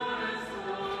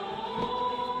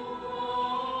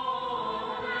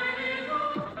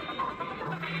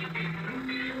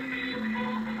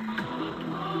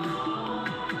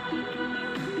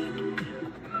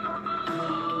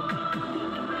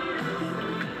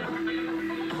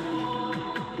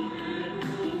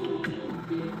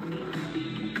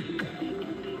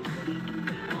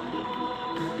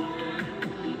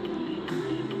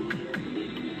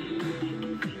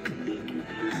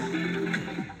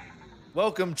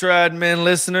Welcome, Tradman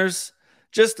listeners.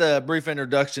 Just a brief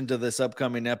introduction to this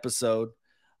upcoming episode.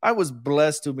 I was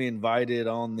blessed to be invited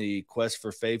on the Quest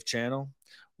for Faith channel,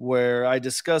 where I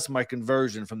discuss my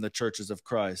conversion from the Churches of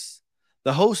Christ.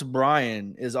 The host,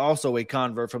 Brian, is also a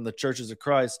convert from the Churches of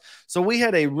Christ, so we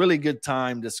had a really good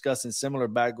time discussing similar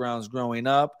backgrounds growing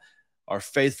up, our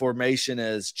faith formation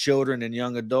as children and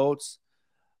young adults,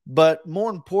 but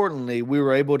more importantly, we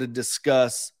were able to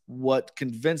discuss what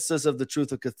convinced us of the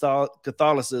truth of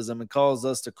Catholicism and caused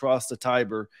us to cross the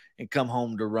Tiber and come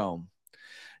home to Rome.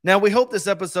 Now, we hope this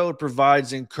episode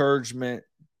provides encouragement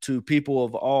to people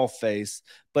of all faiths,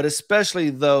 but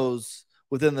especially those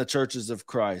within the churches of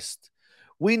Christ.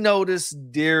 We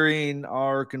noticed during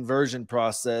our conversion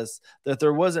process that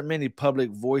there wasn't many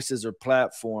public voices or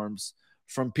platforms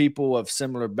from people of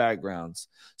similar backgrounds.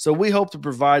 So we hope to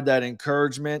provide that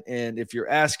encouragement. And if you're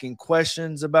asking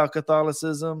questions about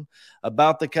Catholicism,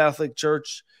 about the Catholic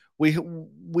Church, we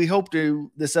hope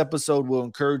this episode will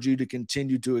encourage you to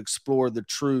continue to explore the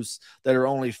truths that are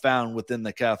only found within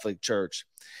the Catholic Church.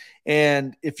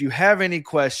 And if you have any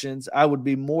questions, I would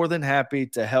be more than happy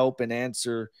to help and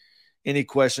answer any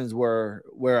questions where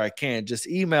I can. Just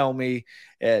email me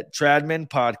at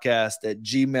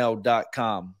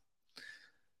tradmanpodcast@gmail.com.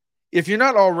 If you're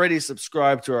not already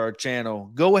subscribed to our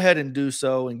channel, go ahead and do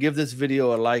so and give this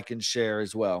video a like and share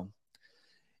as well.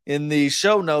 In the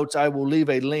show notes, I will leave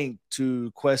a link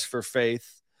to Quest for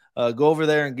Faith. Go over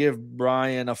there and give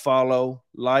Brian a follow,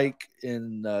 like,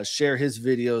 and share his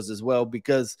videos as well,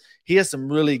 because he has some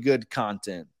really good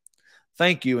content.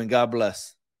 Thank you, and God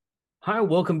bless. Hi,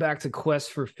 welcome back to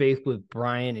Quest for Faith with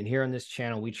Brian. And here on this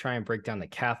channel, we try and break down the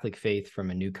Catholic faith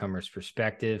from a newcomer's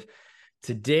perspective.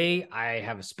 Today, I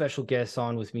have a special guest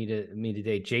on with me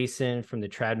today, Jason from the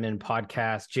Tradman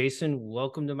podcast. Jason,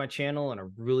 welcome to my channel, and I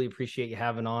really appreciate you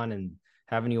having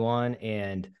you on.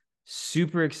 And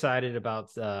super excited about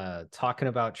talking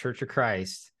about Church of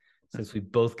Christ, since we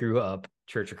both grew up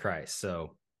Church of Christ.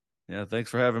 So, yeah, thanks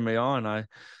for having me on. I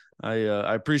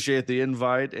appreciate the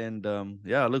invite, and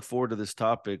I look forward to this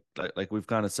topic. Like we've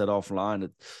kind of said offline,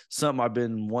 it's something I've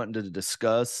been wanting to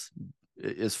discuss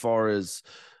as far as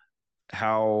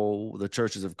how the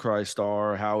Churches of Christ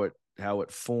are, how it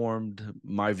formed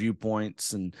my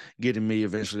viewpoints and getting me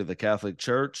eventually to the Catholic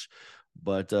Church.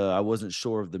 But I wasn't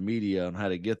sure of the media on how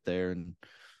to get there.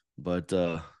 But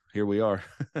here we are.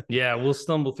 Yeah, we'll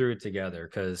stumble through it together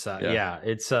because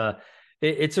it's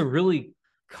a really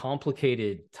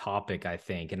complicated topic, I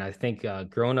think. And I think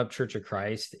growing up Church of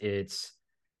Christ, it's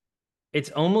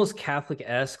almost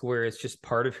Catholic-esque, where it's just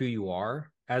part of who you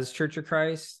are as Church of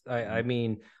Christ. I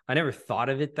mean, I never thought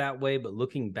of it that way, but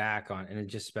looking back on, and it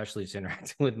just especially just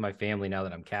interacting with my family now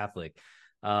that I'm Catholic,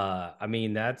 I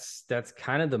mean, that's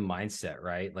kind of the mindset,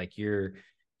 right? Like you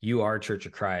are Church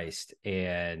of Christ,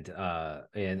 and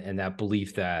that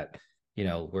belief that,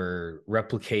 we're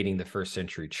replicating the first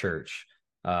century church.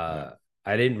 I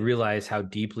didn't realize how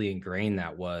deeply ingrained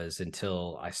that was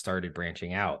until I started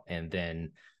branching out, and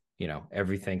then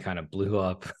everything kind of blew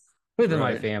up within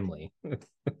my family.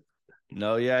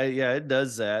 No, it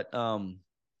does that. I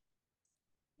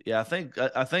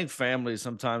think families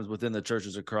sometimes within the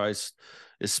Churches of Christ,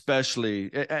 especially,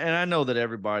 and I know that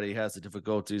everybody has the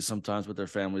difficulties sometimes with their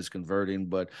families converting,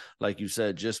 but like you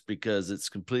said, just because it's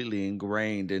completely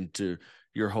ingrained into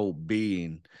your whole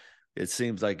being, it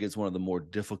seems like it's one of the more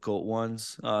difficult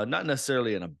ones. Not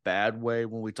necessarily in a bad way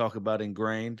when we talk about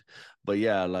ingrained, but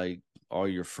like all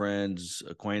your friends,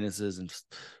 acquaintances, and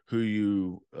who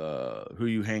you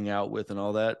hang out with and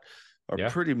all that are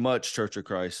pretty much Church of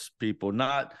Christ people.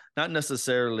 Not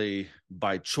necessarily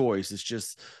by choice. It's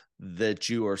just that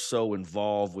you are so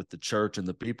involved with the church and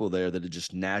the people there that it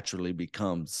just naturally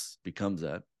becomes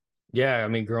that. Yeah, I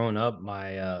mean, growing up,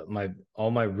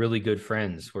 all my really good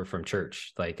friends were from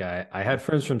church. Like I had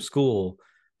friends from school,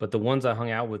 but the ones I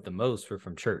hung out with the most were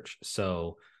from church.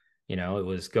 So, it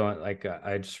was going like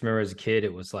I just remember as a kid,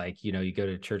 it was like, you go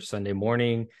to church Sunday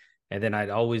morning, and then I'd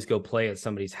always go play at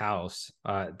somebody's house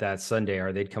that Sunday,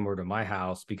 or they'd come over to my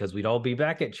house because we'd all be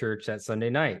back at church that Sunday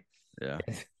night. Yeah,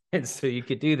 and so you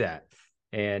could do that.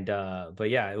 And but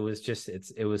yeah, it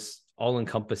was all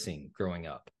encompassing growing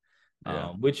up.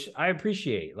 Which I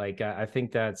appreciate. Like, I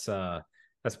think that's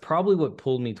probably what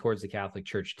pulled me towards the Catholic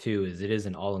Church too, is it is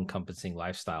an all-encompassing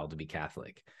lifestyle to be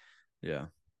Catholic. Yeah.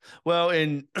 Well,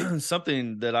 and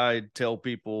something that I tell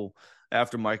people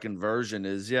after my conversion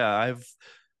is, I've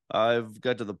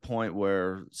got to the point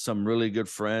where some really good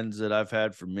friends that I've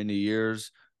had for many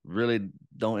years really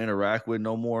don't interact with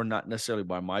no more, not necessarily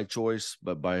by my choice,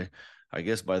 but by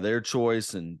their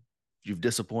choice. And you've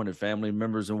disappointed family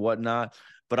members and whatnot.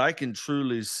 But I can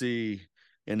truly see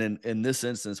and in this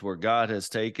instance where God has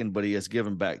taken, but he has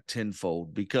given back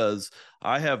tenfold, because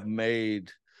I have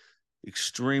made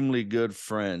extremely good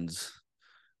friends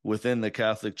within the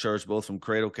Catholic Church, both from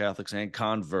cradle Catholics and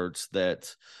converts,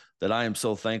 that I am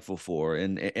so thankful for.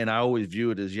 And I always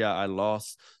view it as, yeah, I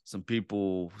lost some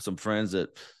people, some friends that,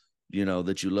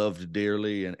 that you loved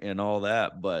dearly and all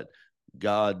that, but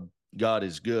God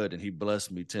is good, and he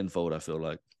blessed me tenfold, I feel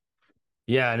like.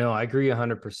 Yeah, no, I agree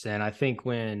 100%. I think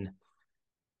when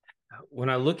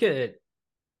I look at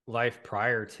life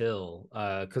prior till,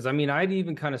 because I mean, I'd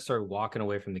even kind of started walking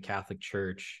away from the Catholic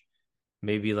Church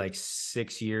maybe like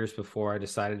 6 years before I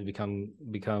decided to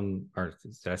become, or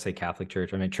did I say Catholic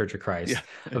Church? I mean Church of Christ.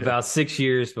 Yeah. About 6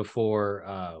 years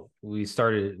before we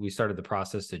started the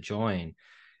process to join.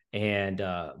 And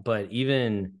but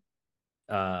even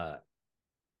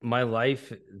my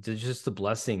life, just the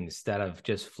blessings that have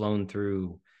just flown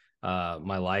through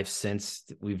my life since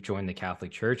we've joined the Catholic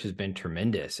Church has been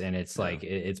tremendous. And it's like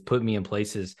it's put me in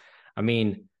places. I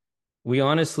mean, we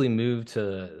honestly moved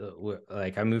to,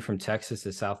 like, I moved from Texas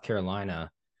to South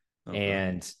Carolina,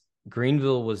 and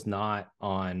Greenville was not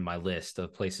on my list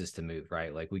of places to move,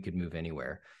 right? Like, we could move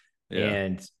anywhere. Yeah.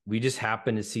 And we just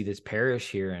happened to see this parish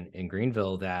here in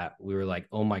Greenville that we were like,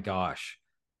 oh my gosh,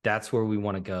 that's where we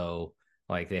want to go.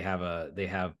 Like, they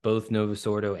have both Novus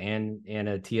Ordo and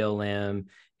a TLM,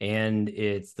 and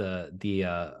it's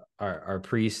our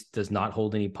priest does not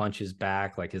hold any punches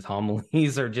back. Like, his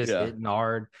homilies are just hitting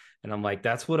hard. And I'm like,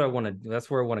 that's what I want to, that's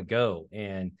where I want to go.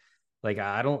 And like,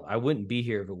 I wouldn't be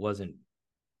here if it wasn't,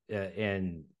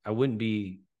 and I wouldn't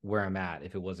be where I'm at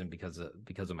if it wasn't because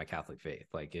of my Catholic faith.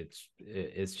 Like,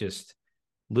 it's just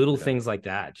little things like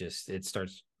that. Just, it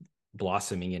starts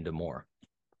blossoming into more.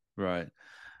 Right.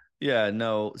 Yeah,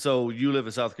 no. So you live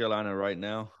in South Carolina right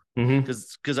now?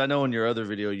 Because I know in your other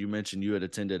video you mentioned you had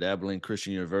attended Abilene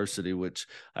Christian University, which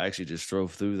I actually just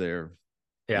drove through there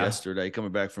yesterday,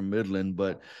 coming back from Midland.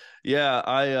 But yeah,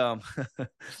 I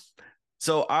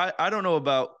so I don't know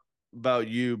about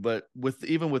you, but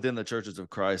even within the Churches of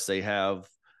Christ, they have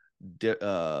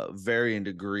varying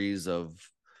degrees of,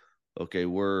 okay,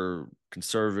 we're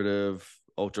conservative,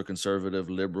 ultra conservative,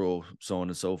 liberal, so on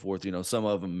and so forth. Some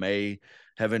of them may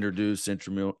have introduced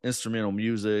instrumental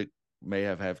music, may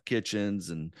have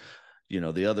kitchens, and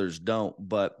the others don't.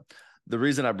 But the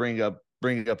reason I bring up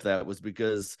that was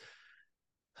because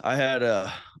I had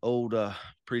a old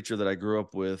preacher that I grew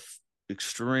up with,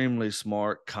 extremely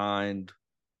smart, kind,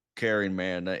 caring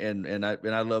man, and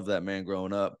I love that man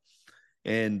growing up.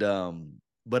 And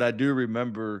but I do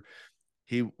remember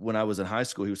when I was in high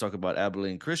school, he was talking about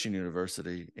Abilene Christian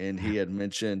University, and he had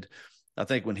mentioned, I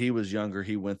think when he was younger,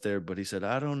 he went there, but he said,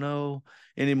 I don't know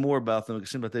any more about them. It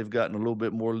seems like they've gotten a little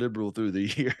bit more liberal through the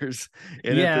years.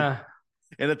 And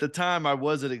at the time, I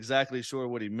wasn't exactly sure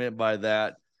what he meant by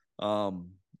that.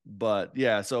 But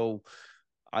yeah, so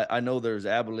I know there's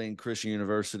Abilene Christian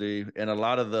University, and a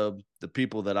lot of the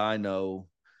people that I know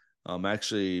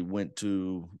actually went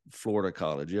to Florida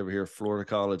College. You ever hear of Florida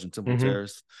College in Temple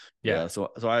Terrace? Yeah.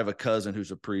 So I have a cousin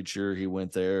who's a preacher. He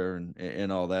went there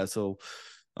and all that. So,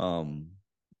 and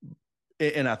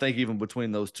I think even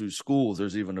between those two schools,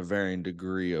 there's even a varying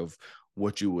degree of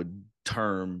what you would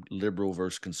term liberal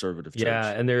versus conservative church. Yeah.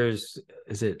 And is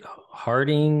it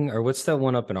Harding, or what's that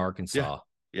one up in Arkansas?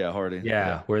 Yeah. Harding.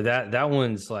 Yeah. Where that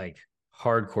one's like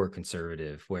hardcore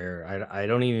conservative, where I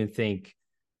don't even think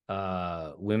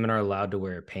women are allowed to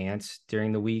wear pants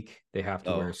during the week. They have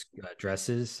to wear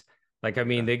dresses. Like, I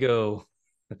mean, they go,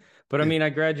 but I mean, I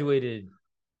graduated,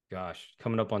 gosh,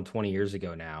 coming up on 20 years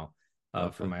ago now,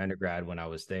 from my undergrad when I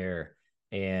was there.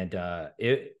 And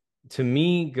to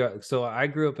me, so I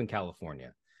grew up in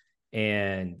California,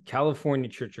 and California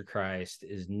Church of Christ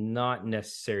is not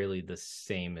necessarily the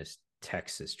same as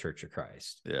Texas Church of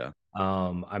Christ. Yeah.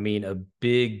 I mean, a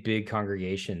big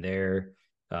congregation there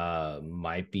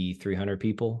might be 300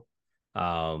 people.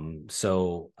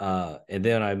 So and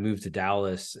then I moved to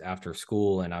Dallas after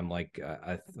school, and I'm like,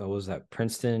 I was at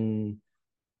Princeton.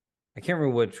 I can't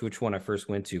remember which one I first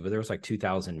went to, but there was like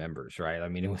 2,000 members, right? I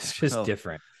mean, it was just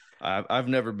different. I've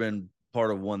never been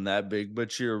part of one that big,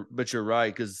 but you're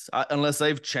right, because unless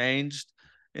they've changed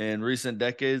in recent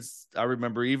decades, I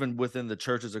remember even within the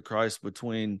Churches of Christ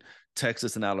between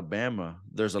Texas and Alabama,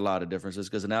 there's a lot of differences,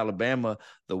 because in Alabama,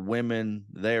 the women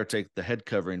there take the head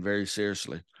covering very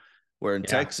seriously, where in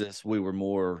Texas, we were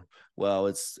more, well,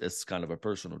 it's kind of a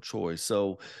personal choice.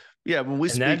 So yeah, when we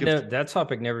speak of that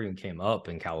topic never even came up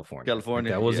in California. Like,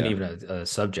 that wasn't even a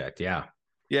subject. Yeah.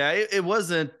 Yeah, it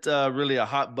wasn't really a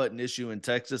hot button issue in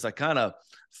Texas. I kind of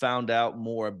found out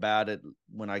more about it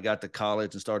when I got to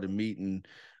college and started meeting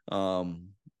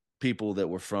people that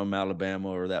were from Alabama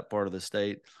or that part of the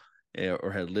state,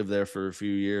 or had lived there for a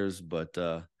few years. But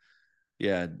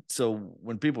yeah, so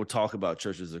when people talk about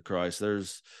Churches of Christ,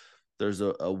 there's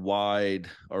a wide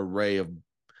array of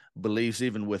beliefs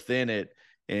even within it.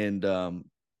 And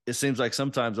it seems like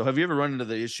sometimes, have you ever run into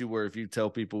the issue where if you tell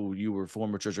people you were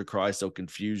former Church of Christ, they'll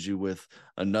confuse you with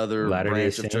another Latter-day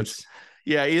branch of church? Saints.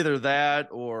 Yeah, either that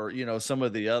or, some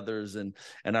of the others. And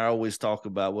I always talk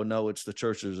about, well, no, it's the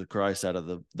Churches of Christ out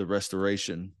of the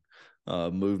Restoration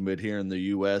movement here in the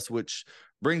U.S., which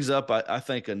brings up, I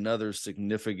think, another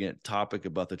significant topic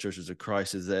about the Churches of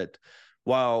Christ is that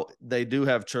while they do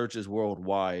have churches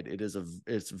worldwide,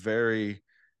 it's very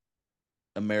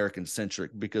American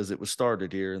centric because it was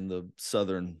started here in the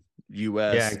southern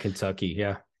U.S. Yeah, in Kentucky.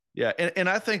 Yeah. Yeah, and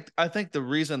I think the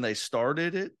reason they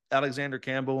started it, Alexander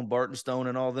Campbell and Barton Stone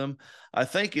and all of them, I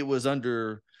think it was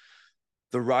under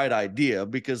the right idea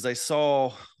because they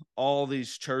saw all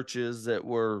these churches that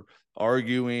were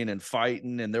arguing and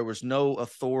fighting, and there was no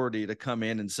authority to come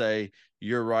in and say,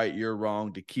 you're right, you're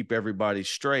wrong, to keep everybody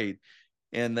straight.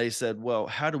 And they said, well,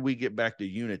 how do we get back to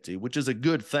unity, which is a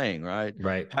good thing, right?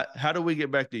 Right. How do we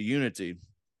get back to unity?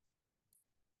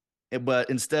 But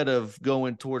instead of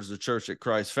going towards the church that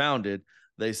Christ founded,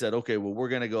 they said, okay, well, we're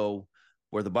going to go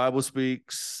where the Bible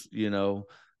speaks,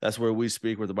 that's where we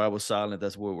speak, where the Bible's silent,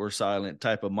 that's where we're silent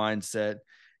type of mindset.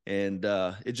 And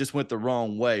it just went the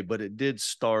wrong way, but it did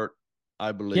start,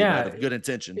 I believe, out of good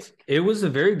intentions. It was a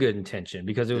very good intention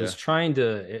because it was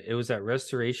it was that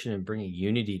restoration and bringing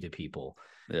unity to people.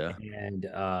 Yeah.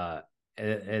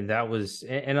 And that was,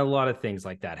 and a lot of things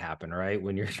like that happen, right?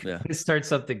 When you start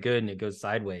something good and it goes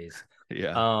sideways.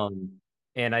 Yeah.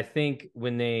 And I think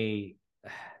when I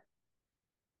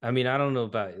don't know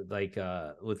about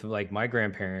with like my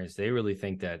grandparents, they really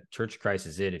think that Church of Christ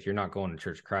is it. If you're not going to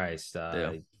Church of Christ,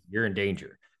 you're in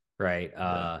danger. Right.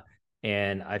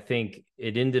 And I think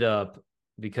it ended up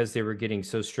because they were getting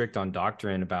so strict on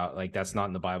doctrine about like, that's not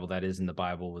in the Bible, that is in the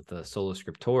Bible with the Sola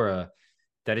Scriptura,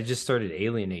 that it just started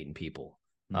alienating people.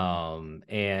 Mm-hmm.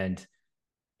 And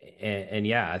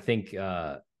yeah, I think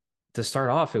to start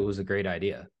off, it was a great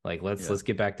idea. Like, let's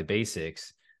get back to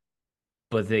basics,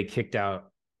 but they kicked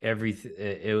out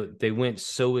everything. They went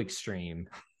so extreme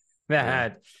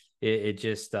that it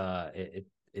just it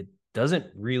doesn't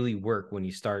really work when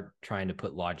you start trying to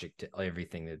put logic to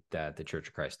everything that the Church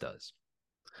of Christ does.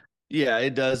 Yeah,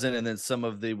 it doesn't. And then some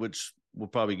of which we'll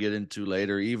probably get into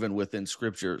later, even within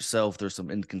Scripture itself, there's some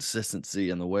inconsistency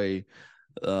in the way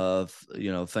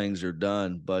things are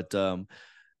done. But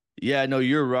yeah, no,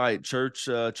 you're right. Church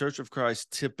of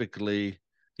Christ typically,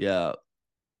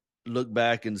 look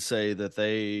back and say that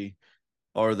they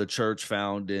are the church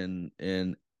found in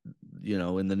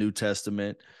the New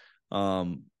Testament.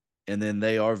 And then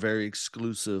they are very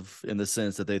exclusive in the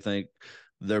sense that they think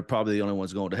they're probably the only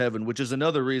ones going to heaven, which is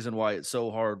another reason why it's so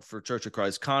hard for Church of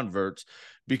Christ converts,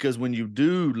 because when you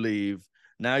do leave,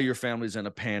 now your family's in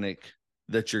a panic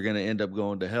that you're going to end up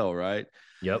going to hell, right?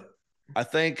 Yep. I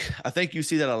think you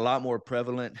see that a lot more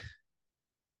prevalent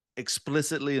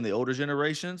explicitly in the older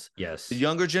generations. Yes. The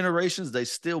younger generations, they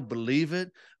still believe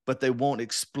it, but they won't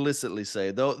explicitly say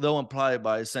it. They'll imply it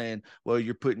by saying, well,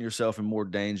 you're putting yourself in more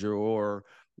danger, or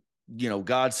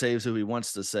God saves who he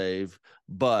wants to save,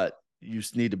 but you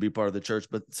need to be part of the church.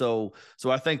 But so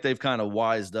I think they've kind of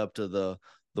wised up to the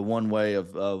one way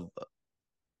of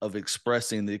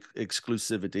expressing the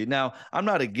exclusivity. Now, I'm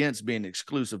not against being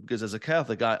exclusive, because as a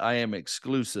Catholic, I am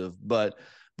exclusive, but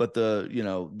the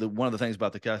one of the things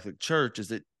about the Catholic Church is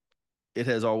that it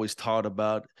has always taught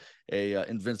about a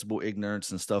invincible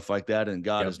ignorance and stuff like that, and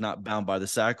God is not bound by the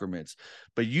sacraments.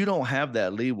 But you don't have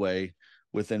that leeway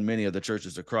within many of the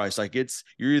Churches of Christ. Like,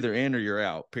 you're either in or you're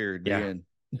out, period. Yeah.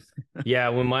 Yeah.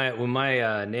 When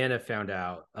my Nana found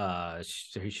out,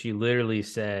 she literally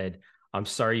said, "I'm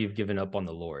sorry you've given up on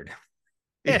the Lord."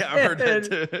 Yeah, I heard that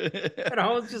too. And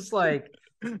I was just like,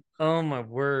 oh my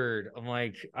word. I'm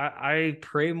like, I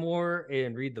pray more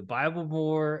and read the Bible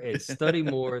more and study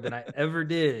more than I ever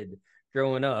did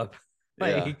growing up.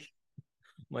 I'm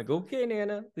like, okay,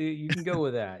 Nana, you can go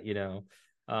with that,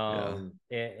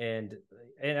 and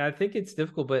I think it's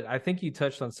difficult, but I think you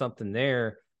touched on something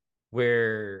there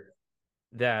where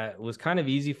that was kind of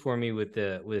easy for me with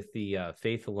the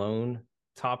faith alone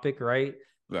topic, right?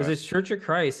 Because it's Church of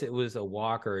Christ, it was a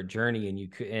walk or a journey,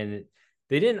 and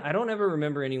I don't ever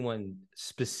remember anyone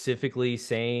specifically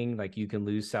saying like you can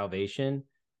lose salvation,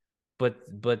 but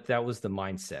that was the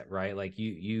mindset, right? Like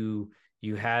you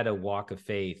had a walk of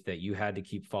faith that you had to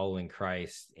keep following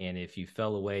Christ, and if you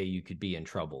fell away, you could be in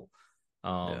trouble.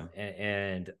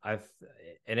 And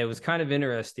it was kind of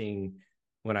interesting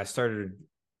when I started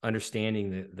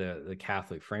understanding the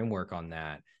Catholic framework on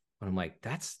that. But I'm like,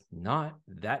 that's not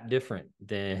that different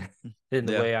than the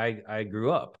way I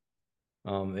grew up.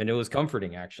 And it was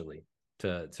comforting actually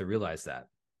to realize that.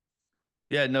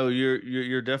 Yeah, no,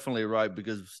 you're definitely right,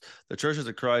 because the churches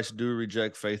of Christ do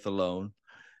reject faith alone.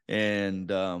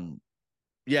 And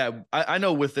yeah, I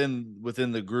know within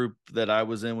the group that I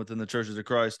was in within the churches of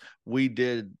Christ, we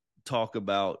did talk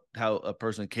about how a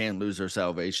person can lose their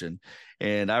salvation.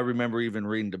 And I remember even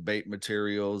reading debate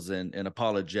materials and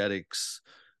apologetics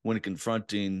when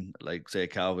confronting, like, say, a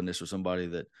Calvinist or somebody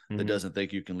that doesn't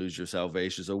think you can lose your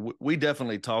salvation. So we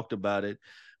definitely talked about it.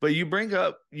 But you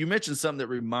mentioned something that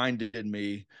reminded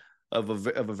me of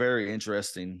a very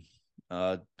interesting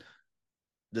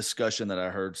discussion that I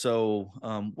heard. So,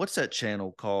 what's that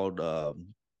channel called?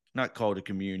 Not Call to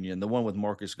Communion, the one with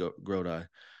Marcus Grodi.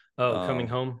 Oh, Coming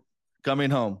Home.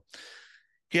 Coming Home.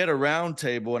 He had a round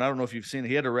table, and I don't know if you've seen it.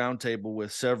 He had a round table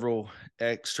with several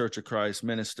ex Church of Christ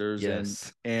ministers,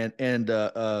 yes, and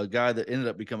a guy that ended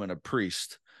up becoming a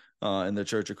priest in the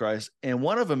Church of Christ. And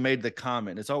one of them made the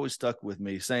comment, it's always stuck with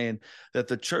me, saying that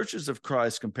the churches of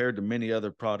Christ, compared to many other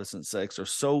Protestant sects, are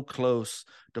so close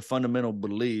to fundamental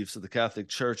beliefs of the Catholic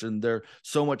Church, and they're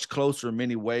so much closer in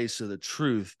many ways to the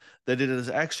truth, that it is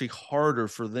actually harder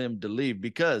for them to leave,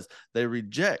 because they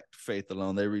reject faith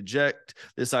alone. They reject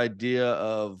this idea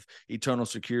of eternal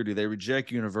security. They reject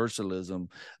universalism.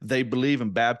 They believe in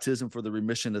baptism for the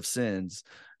remission of sins.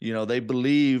 They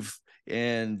believe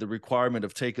and the requirement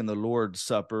of taking the Lord's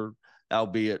Supper,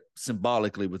 albeit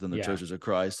symbolically within the churches of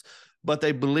Christ. But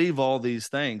they believe all these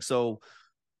things. So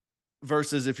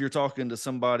versus if you're talking to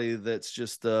somebody that's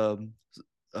just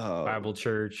Bible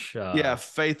church,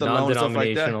 faith alone, stuff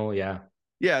like that.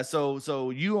 Yeah, so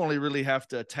you only really have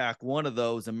to attack one of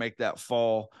those and make that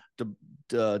fall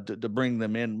to bring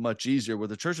them in much easier. With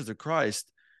the churches of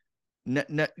Christ,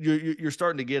 you're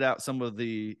starting to get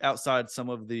outside some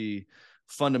of the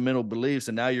fundamental beliefs,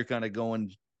 and now you're kind of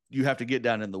going. You have to get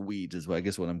down in the weeds, is what I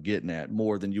guess what I'm getting at,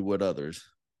 more than you would others.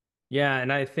 Yeah,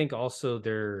 and I think also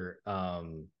they're how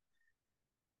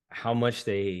much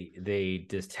they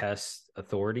detest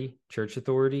authority, church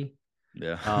authority.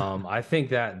 Yeah. I think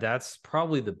that's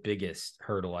probably the biggest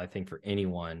hurdle, I think, for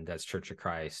anyone that's Church of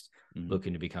Christ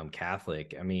looking to become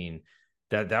Catholic. I mean,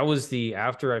 that was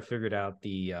after I figured out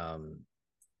the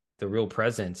real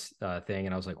presence thing,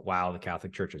 and I was like, wow, the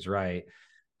Catholic Church is right.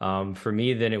 For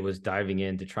me, then it was diving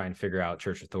in to try and figure out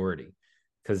church authority,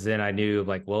 because then I knew,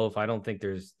 like, well, if I don't think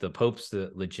there's the Pope's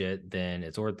legit, then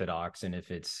it's Orthodox, and if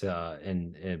it's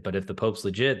but if the Pope's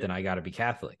legit, then I got to be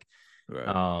Catholic.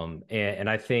 Right. And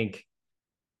I think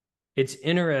it's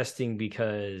interesting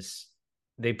because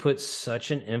they put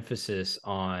such an emphasis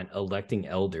on electing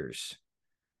elders,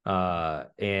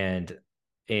 and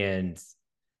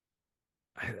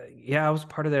yeah, I was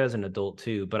part of that as an adult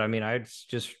too. But I mean, I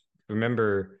just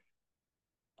remember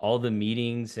all the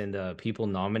meetings and people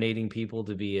nominating people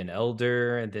to be an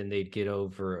elder, and then they'd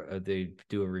they'd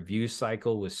do a review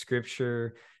cycle with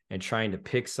scripture and trying to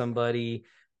pick somebody.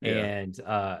 Yeah. And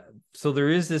so there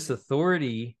is this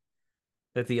authority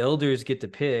that the elders get to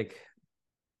pick,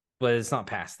 but it's not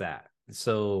past that.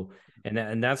 So,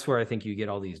 and that's where I think you get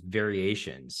all these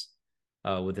variations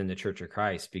within the Church of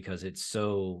Christ, because it's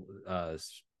so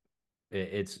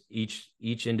it's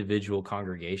each individual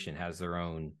congregation has their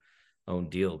own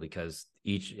deal, because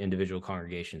each individual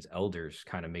congregation's elders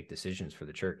kind of make decisions for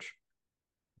the church.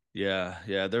 Yeah,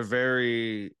 they're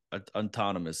very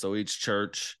autonomous. So each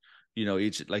church,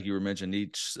 each, like you were mentioning,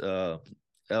 each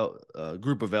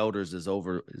group of elders is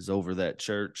over that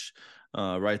church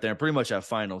right there, and pretty much have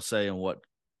final say in what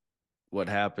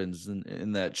happens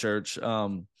in that church.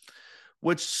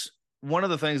 Which, one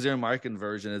of the things during my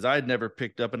conversion is I had never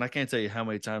picked up, and I can't tell you how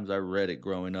many times I read it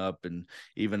growing up and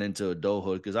even into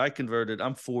adulthood, because I converted.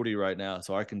 I'm 40 right now,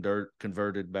 so I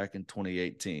converted back in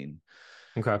 2018.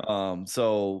 Okay.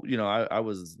 So I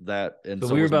was that, and so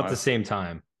so we were was about my. the same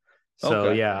time. So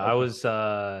Okay. yeah, I was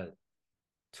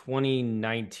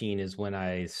 2019 is when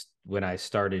I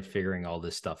started figuring all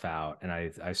this stuff out, and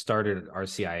I started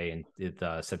RCIA in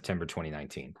September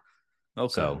 2019.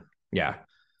 Okay. So yeah.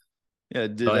 Yeah.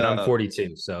 And I'm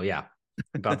 42, so yeah,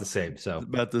 about the same. So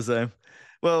about the same.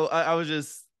 Well, I was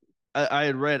just I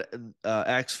had read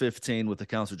Acts 15 with the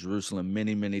Council of Jerusalem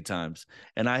many, many times,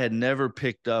 and I had never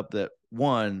picked up that,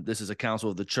 one, this is a council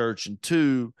of the church, and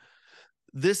two,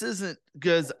 this isn't,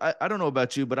 because I don't know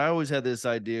about you, but I always had this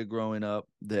idea growing up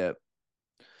that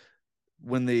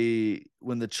when the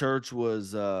church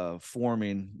was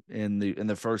forming in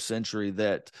the first century,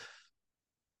 that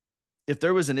if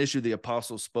there was an issue, the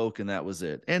apostles spoke and that was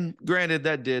it. And granted,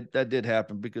 that did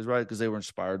happen because they were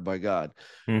inspired by God.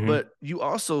 Mm-hmm. But you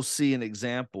also see an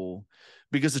example,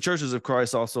 because the churches of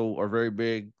Christ also are very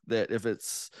big, that if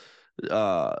it's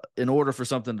in order for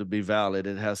something to be valid,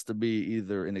 it has to be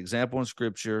either an example in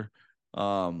scripture,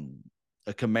 a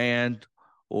command,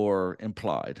 or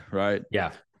implied, right?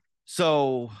 Yeah.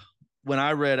 So when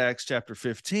I read Acts chapter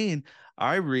 15,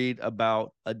 I read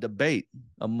about a debate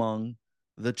among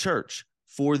the church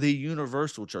for the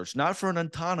universal church, not for an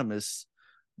autonomous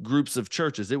groups of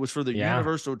churches. It was for the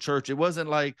universal church. It wasn't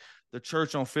like the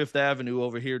church on Fifth Avenue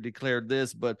over here declared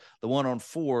this, but the one on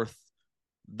Fourth,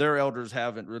 their elders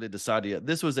haven't really decided yet.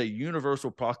 This was a universal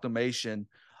proclamation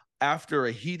after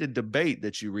a heated debate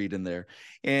that you read in there.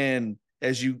 And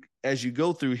as you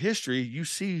go through history, you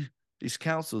see these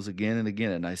councils again and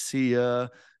again, and Nicaea,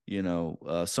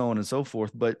 so on and so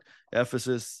forth, but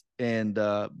Ephesus, and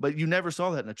but you never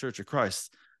saw that in the Church of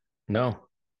Christ. No.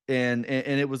 And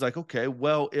it was like, okay,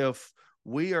 well, if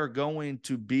we are going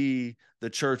to be the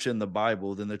church in the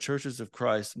Bible, then the churches of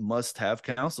Christ must have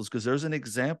councils, because there's an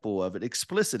example of it,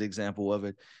 explicit example of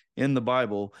it in the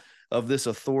Bible, of this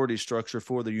authority structure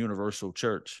for the universal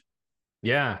church.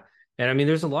 Yeah. And I mean,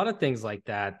 there's a lot of things like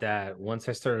that once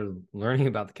I started learning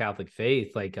about the Catholic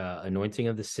faith, like anointing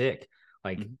of the sick,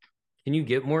 like, can you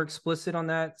get more explicit on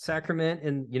that sacrament?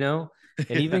 And,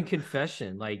 and even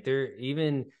confession, like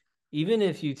even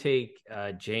if you take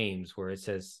James, where it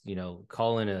says,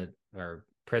 call in or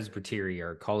presbytery,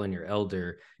 or call in your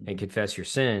elder and confess your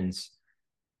sins,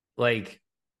 like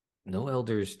no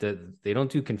elders, they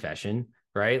don't do confession.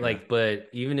 Right. Yeah. Like, but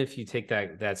even if you take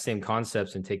that same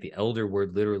concepts and take the elder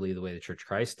word literally the way the Church of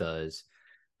Christ does,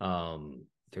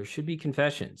 there should be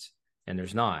confessions, and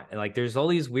there's not. And like, there's all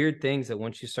these weird things that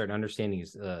once you start understanding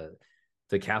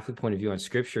the Catholic point of view on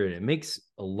scripture, it makes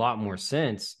a lot more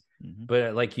sense. Mm-hmm.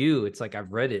 But like you, it's like,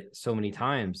 I've read it so many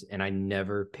times and I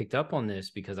never picked up on this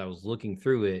because I was looking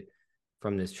through it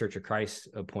from this Church of Christ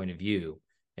point of view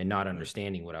and not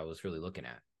understanding what I was really looking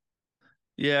at.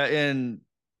 Yeah. And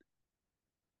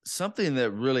something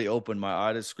that really opened my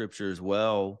eye to scripture as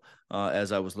well,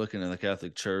 as I was looking in the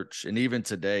Catholic Church, and even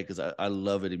today, because I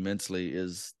love it immensely,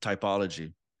 is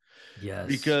typology. Yes.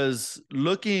 Because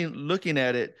looking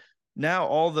at it now,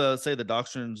 all the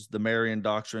doctrines, the Marian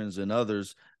doctrines and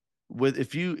others,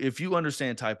 if you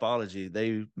understand typology,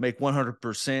 they make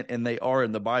 100%, and they are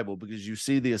in the Bible, because you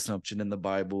see the Assumption in the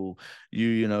Bible,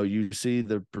 you see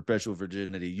the perpetual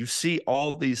virginity, you see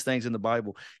all these things in the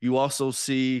Bible. You also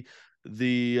see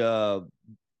the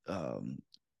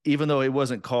even though it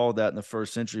wasn't called that in the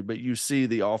first century, but you see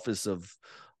the office of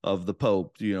the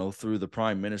Pope, through the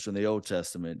Prime Minister in the Old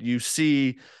Testament. You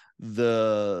see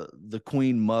the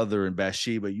Queen Mother and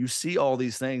Bathsheba. You see all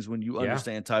these things when you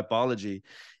understand typology.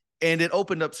 And it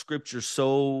opened up scripture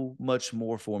so much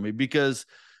more for me, because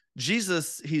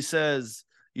Jesus, he says,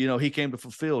 he came to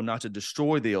fulfill, not to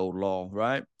destroy the old law,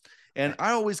 right? And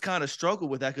I always kind of struggle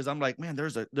with that, because I'm like, man,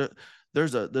 there's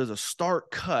a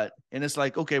stark cut, and it's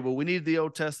like, okay, well, we need the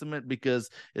Old Testament because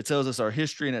it tells us our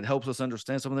history and it helps us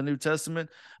understand some of the New Testament,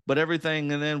 but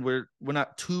everything, and then we're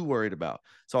not too worried about.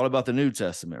 It's all about the New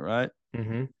Testament, right?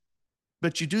 Mm-hmm.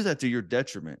 But you do that to your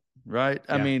detriment, right?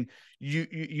 Yeah. I mean,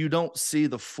 you don't see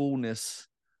the fullness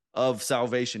of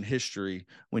salvation history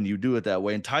when you do it that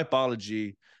way. And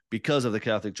typology, because of the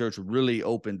Catholic Church, really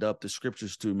opened up the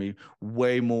scriptures to me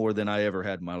way more than I ever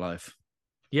had in my life.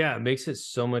 Yeah, it makes it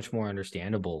so much more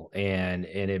understandable, and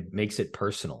it makes it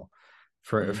personal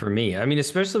for me. I mean,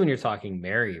 especially when you're talking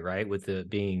Mary, right, with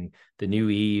being the new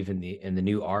Eve and the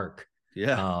new Ark.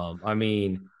 Yeah. I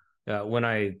mean,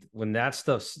 when that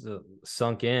stuff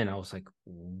sunk in, I was like,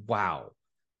 wow,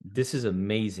 this is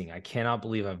amazing. I cannot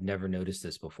believe I've never noticed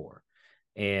this before.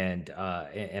 And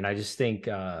I just think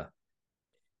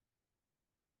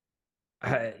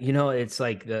it's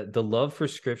like the love for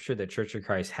scripture that Church of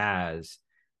Christ has,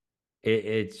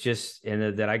 it's just,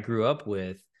 and that I grew up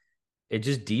with, it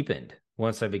just deepened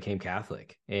once I became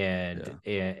Catholic. And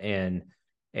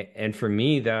for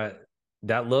me, that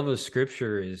love of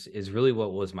scripture is really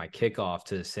what was my kickoff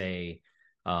to say,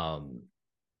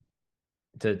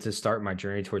 to start my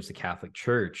journey towards the Catholic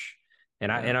Church.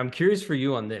 And I'm curious for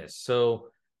you on this. So,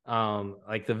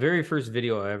 like the very first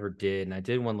video I ever did, and I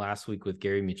did one last week with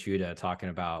Gary Michuta talking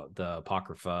about the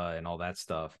Apocrypha and all that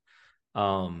stuff,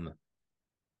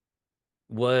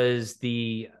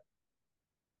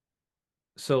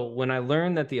 so when I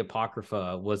learned that the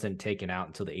Apocrypha wasn't taken out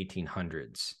until the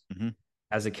 1800s,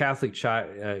 as a Catholic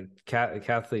child,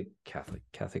 Catholic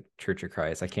Church of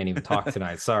Christ, I can't even talk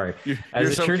tonight. Sorry.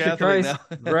 As a Church of Christ,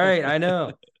 right? I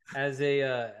know. as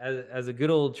a good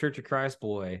old Church of Christ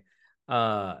boy,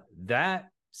 that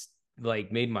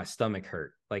like made my stomach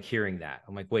hurt, like hearing that.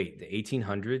 I'm like, wait, the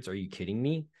 1800s? Are you kidding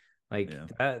me? Like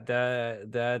Yeah.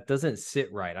 that doesn't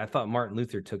sit right. I thought Martin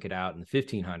Luther took it out in the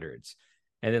 1500s,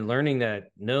 and then learning that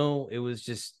no, it was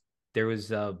just there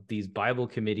was these Bible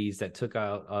committees that took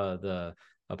out the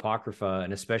Apocrypha,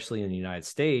 and especially in the United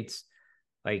States,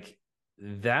 like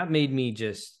that made me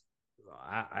just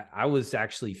I was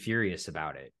actually furious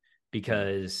about it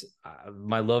because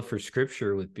my love for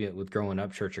scripture with growing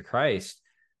up Church of Christ,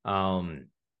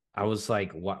 I was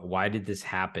like, why did this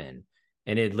happen?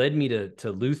 And it led me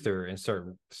to Luther and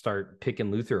start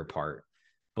picking Luther apart.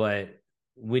 But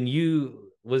when you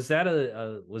was that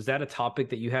a topic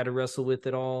that you had to wrestle with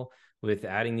at all with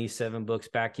adding these 7 books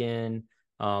back in,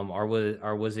 or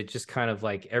was it just kind of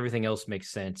like everything else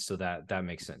makes sense, so that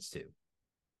makes sense too?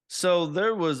 So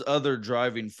there was other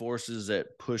driving forces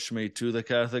that pushed me to the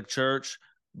Catholic Church,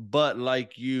 but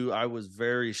like you, I was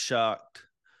very shocked.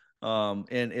 And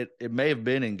it may have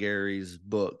been in Gary's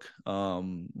book,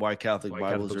 Why Catholic Why Catholic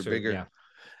Bibles Are books are, Bigger, yeah,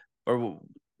 or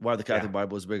Why the Catholic yeah,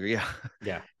 Bible is Bigger. Yeah.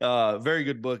 yeah, Very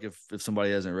good book if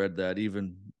somebody hasn't read that,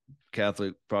 even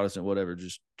Catholic, Protestant, whatever,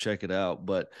 just check it out.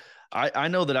 But I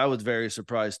know that I was very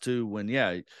surprised too when,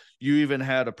 yeah, you even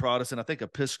had a Protestant, I think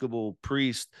Episcopal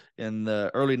priest in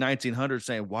the early 1900s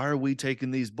saying, why are we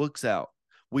taking these books out?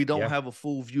 We don't yeah, have a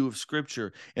full view of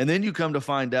scripture. And then you come to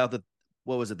find out that,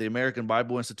 what was it, the American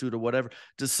Bible Institute or whatever,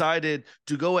 decided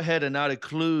to go ahead and not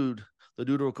include the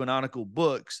deuterocanonical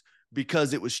books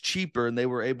because it was cheaper and they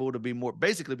were able to be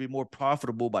more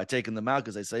profitable by taking them out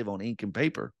because they save on ink and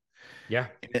paper. yeah.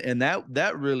 And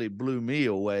that really blew me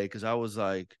away because I was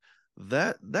like,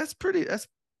 that's pretty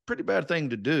bad thing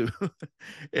to do. Right.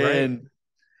 and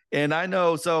and I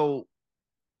know, so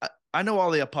I know all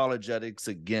the apologetics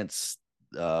against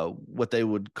what they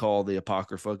would call the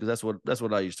apocrypha, because that's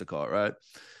what I used to call it, right?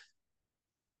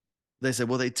 They said,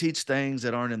 well, they teach things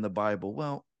that aren't in the Bible.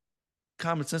 Well,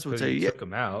 common sense would So tell you you, yeah, took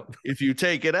them out. if you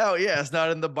take it out, yeah, it's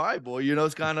not in the Bible.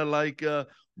 It's kind of like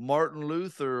Martin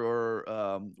Luther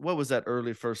or what was that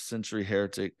early first century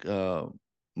heretic?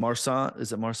 Marcion?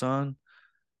 Is it Marcion?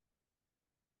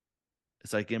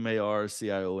 It's like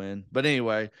Marcion. But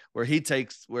anyway, where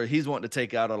he's wanting to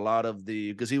take out a lot of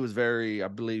because he was very, I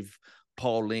believe,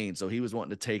 Pauline. So he was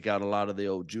wanting to take out a lot of the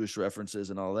old Jewish references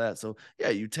and all that. So yeah,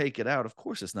 you take it out. Of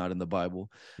course, it's not in the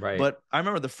Bible. Right. But I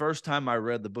remember the first time I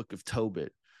read the book of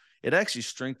Tobit, it actually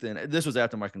strengthened. This was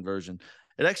after my conversion.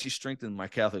 It actually strengthened my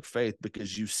Catholic faith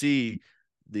because you see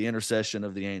the intercession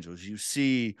of the angels, you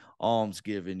see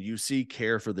almsgiving, you see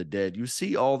care for the dead, you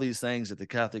see all these things that the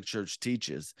Catholic Church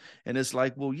teaches. And it's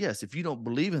like, well, yes, if you don't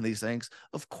believe in these things,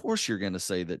 of course you're going to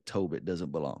say that Tobit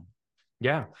doesn't belong.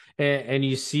 Yeah. And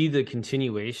you see the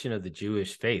continuation of the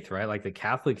Jewish faith, right? Like the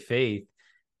Catholic faith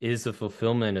is the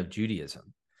fulfillment of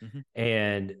Judaism. Mm-hmm.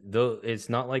 And though it's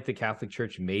not like the Catholic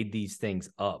Church made these things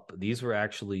up, these were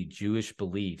actually Jewish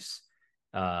beliefs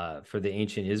for the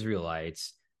ancient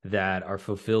Israelites that are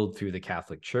fulfilled through the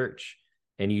Catholic Church.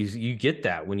 And you get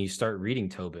that when you start reading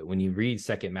Tobit, when you read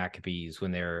Second Maccabees,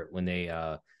 when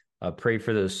they pray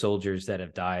for those soldiers that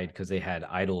have died because they had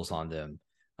idols on them.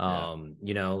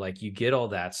 Yeah. Like you get all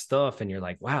that stuff, and you're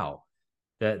like, wow,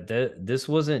 that this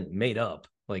wasn't made up.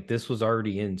 Like this was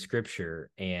already in scripture,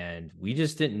 and we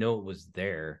just didn't know it was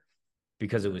there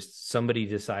because it was somebody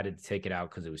decided to take it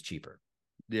out because it was cheaper.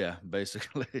 Yeah,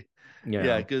 basically. You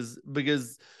Yeah, know.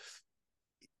 because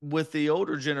with the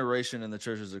older generation in the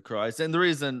churches of Christ, and the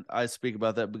reason I speak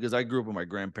about that because I grew up with my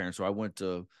grandparents, so I went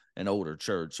to an older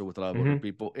church, so with a lot of older Mm-hmm.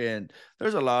 people, and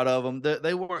there's a lot of them that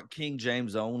they weren't King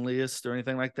James onlyist or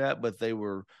anything like that, but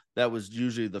that was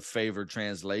usually the favored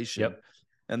translation. Yep.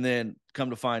 And then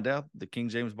come to find out, the King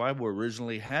James Bible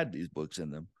originally had these books in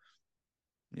them.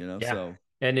 Yeah. So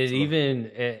And so even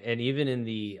in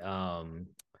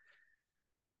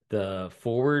the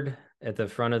forward at the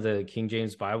front of the King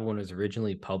James Bible when it was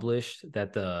originally published,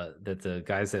 that the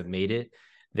guys that made it,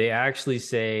 they actually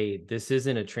say this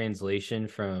isn't a translation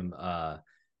from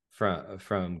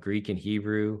Greek and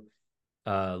Hebrew.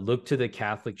 Look to the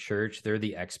Catholic Church; they're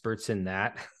the experts in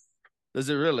that. does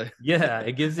it really? Yeah,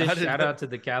 it gives a I shout didn't. out to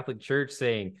the Catholic Church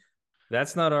saying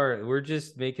that's not we're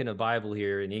just making a Bible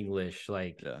here in English.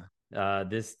 Like Yeah.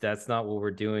 that's not what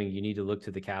we're doing. You need to look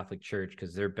to the Catholic Church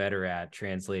because they're better at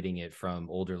translating it from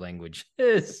older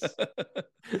languages.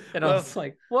 And I well, was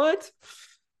like, what?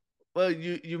 Well,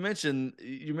 you mentioned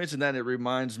that, and it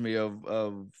reminds me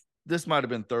of this might have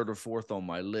been third or fourth on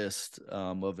my list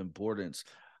of importance.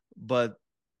 But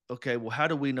okay, well, how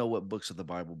do we know what books of the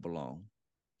Bible belong?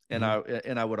 And I Mhm.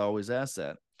 and I would always ask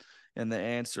that. And the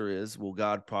answer is, well,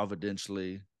 God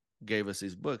providentially gave us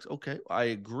these books. Okay, I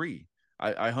agree.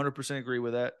 I 100% agree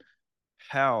with that.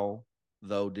 How,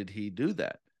 though, did he do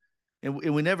that? And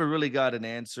we never really got an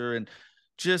answer. And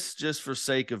just for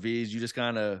sake of ease, you just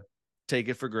kind of take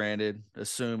it for granted,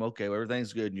 assume, okay, well,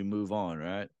 everything's good, and you move on,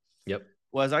 right? Yep.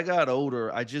 Well, as I got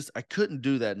older, I couldn't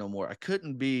do that no more. I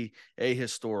couldn't be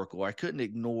ahistorical. I couldn't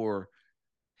ignore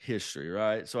history,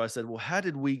 right? So I said, well, how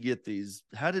did we get these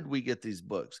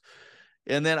books?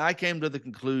 And then I came to the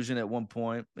conclusion at one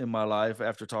point in my life,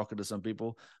 after talking to some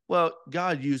people, well,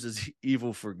 God uses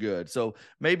evil for good. So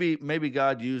maybe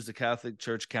God used the Catholic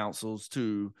Church councils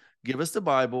to give us the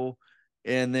Bible,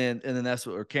 and then that's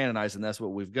what we're canonized, and that's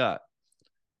what we've got.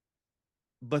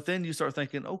 But then you start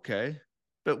thinking, okay,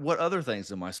 but what other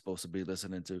things am I supposed to be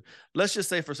listening to? Let's just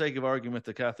say, for sake of argument,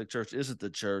 the Catholic Church isn't the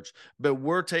church, but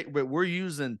we're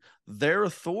using their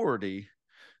authority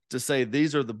to say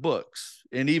these are the books.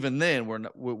 And even then,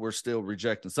 we're still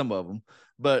rejecting some of them.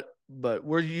 But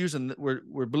we're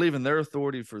believing their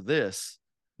authority for this,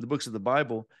 the books of the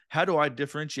Bible. How do I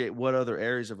differentiate what other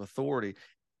areas of authority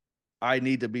I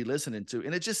need to be listening to?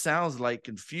 And it just sounds like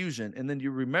confusion. And then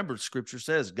you remember Scripture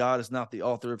says God is not the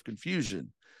author of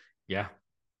confusion. Yeah.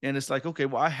 And it's like, okay,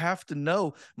 well, I have to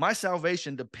know my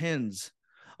salvation depends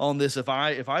on this. If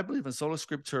I believe in sola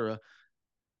scriptura,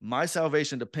 my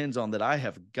salvation depends on that I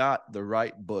have got the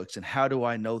right books. And how do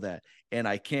I know that? And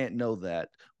I can't know that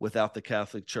without the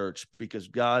Catholic Church, because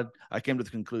I came to the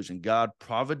conclusion, God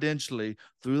providentially,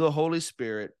 through the Holy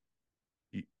Spirit,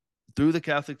 through the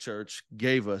Catholic Church,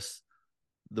 gave us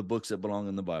the books that belong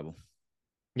in the Bible.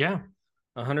 Yeah,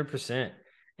 100%.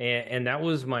 And that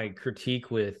was my critique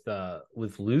with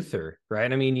Luther,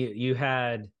 right? I mean, you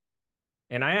had,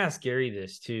 and I asked Gary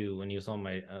this too when he was on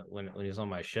my when he was on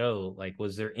my show. Like,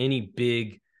 was there any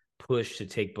big push to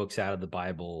take books out of the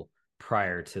Bible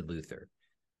prior to Luther?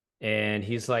 And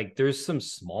he's like, there's some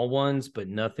small ones, but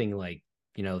nothing like,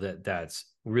 that's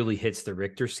really hits the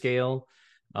Richter scale.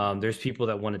 There's people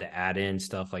that wanted to add in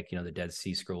stuff like, the Dead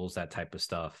Sea Scrolls, that type of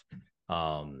stuff.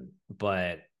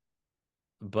 But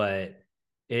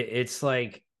it's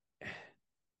like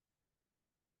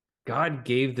God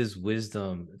gave this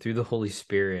wisdom through the Holy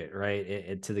Spirit,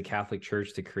 right, to the Catholic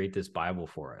Church to create this Bible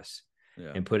for us,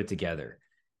 and put it together.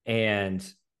 And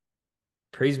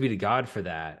praise be to God for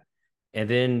that. And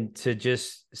then to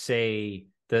just say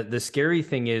the scary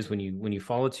thing is when you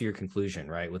follow to your conclusion,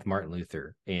 right, with Martin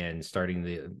Luther and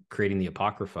creating the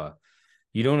Apocrypha,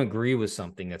 you don't agree with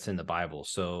something that's in the Bible,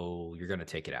 so you're going to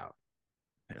take it out.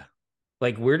 Yeah.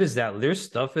 Like, where does that, there's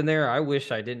stuff in there I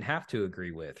wish I didn't have to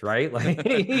agree with, right? Like,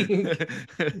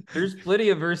 there's plenty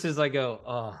of verses I go,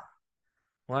 oh,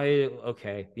 why?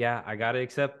 Okay, yeah, I got to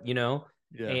accept,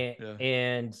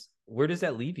 and where does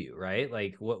that leave you, right?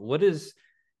 Like, what is,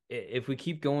 if we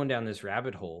keep going down this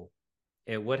rabbit hole,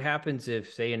 and what happens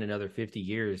if, say, in another 50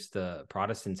 years, the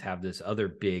Protestants have this other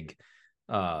big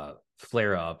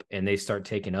flare up and they start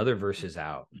taking other verses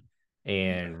out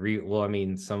and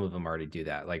some of them already do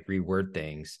that, like reword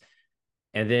things.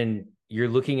 And then you're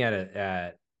looking at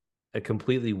a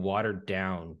completely watered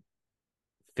down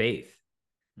faith.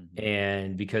 Mm-hmm.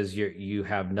 And because you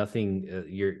have nothing,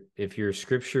 if your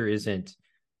scripture is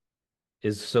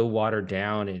so watered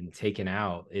down and taken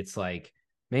out, it's like,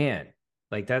 man,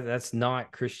 like that's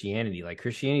not Christianity. Like,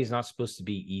 Christianity is not supposed to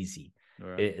be easy.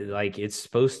 Right. It's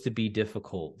supposed to be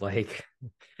difficult. Like,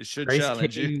 it should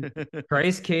challenge you.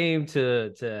 Christ came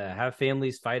to have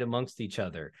families fight amongst each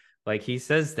other. Like, he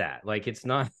says that. Like, it's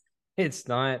not,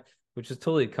 which is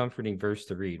totally a comforting verse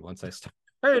to read. Once I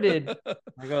started,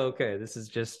 I go, okay, this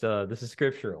is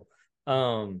scriptural.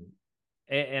 And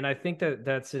I think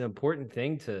that's an important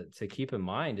thing to keep in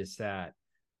mind, is that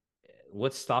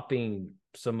what's stopping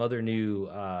some other new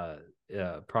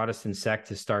Protestant sect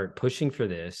to start pushing for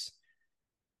this,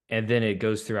 and then it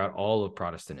goes throughout all of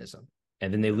Protestantism,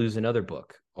 and then they lose another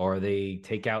book, or they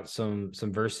take out some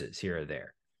verses here or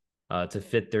there to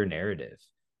fit their narrative,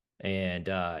 and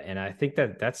I think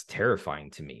that's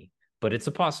terrifying to me, but it's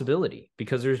a possibility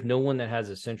because there's no one that has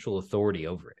a central authority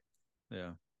over it.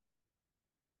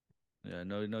 Yeah,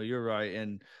 no, you're right,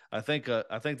 and I think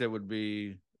there would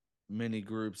be many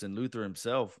groups, and Luther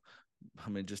himself. I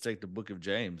mean, just take the Book of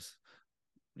James.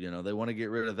 They want to get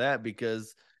rid of that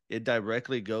because it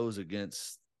directly goes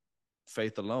against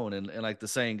faith alone. And like the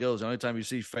saying goes, the only time you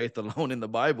see faith alone in the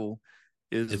Bible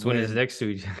is when it's next to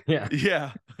each other. Yeah.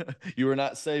 Yeah. You were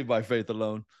not saved by faith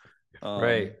alone.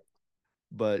 Right.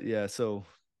 But yeah, so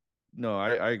no,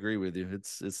 I agree with you.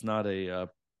 It's not a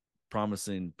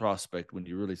promising prospect when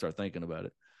you really start thinking about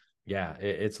it. Yeah,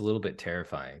 it's a little bit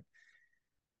terrifying.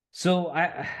 So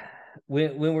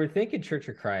when we're thinking Church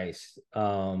of Christ,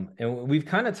 and we've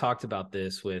kind of talked about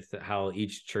this with how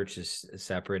each church is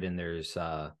separate, and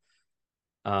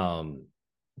um,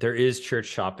 there is church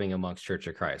shopping amongst Church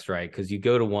of Christ, right? Because you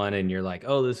go to one and you're like,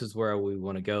 oh, this is where we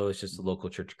want to go. It's just a local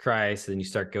Church of Christ. And then you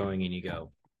start going and you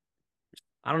go,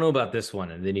 I don't know about this one.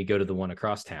 And then you go to the one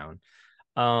across town.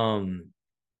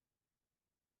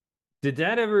 Did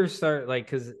that ever start like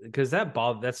because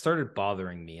that started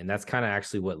bothering me, and that's kind of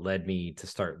actually what led me to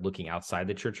start looking outside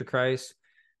the Church of Christ,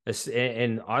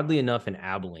 and oddly enough, in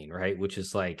Abilene, right, which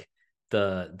is like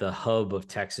the hub of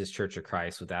Texas Church of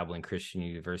Christ with Abilene Christian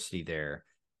University there.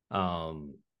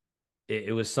 Um,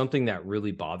 it was something that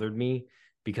really bothered me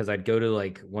because I'd go to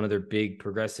like one of their big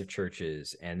progressive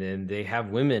churches and then they have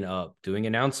women up doing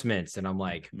announcements. And I'm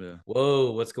like, Yeah.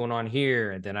 whoa, what's going on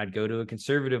here? And then I'd go to a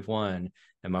conservative one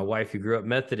and my wife, who grew up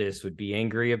Methodist, would be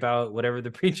angry about whatever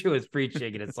the preacher was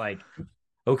preaching. And it's like,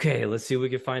 okay, let's see if we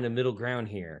can find a middle ground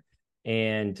here.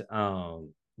 And,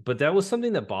 but that was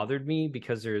something that bothered me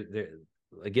because there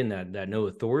again, that no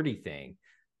authority thing.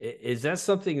 Is that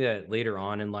something that later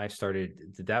on in life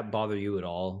did that bother you at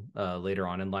all later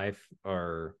on in life,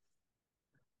 or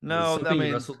was it No, I something you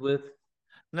mean, wrestled with?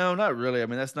 no, not really. I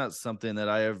mean, that's not something that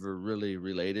I ever really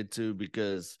related to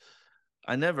because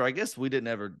I guess we didn't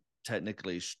ever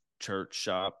technically church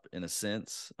shop in a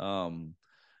sense.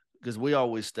 Because we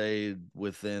always stayed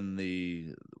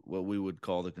within what we would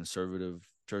call the conservative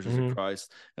churches of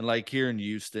Christ. And like here in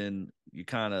Houston,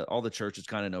 all the churches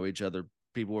kind of know each other.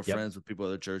 People were friends with people at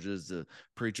other churches, the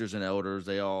preachers and elders,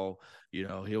 they all,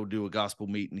 he'll do a gospel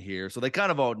meeting here. So they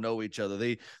kind of all know each other.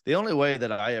 The only way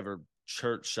that I ever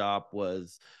church shop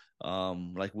was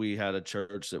like we had a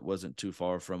church that wasn't too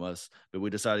far from us, but we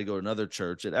decided to go to another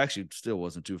church. It actually still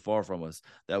wasn't too far from us.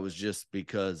 That was just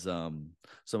because some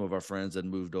of our friends had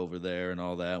moved over there and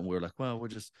all that, and we were like, well, we'll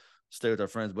just stay with our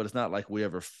friends. But it's not like we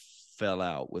ever fell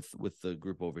out with the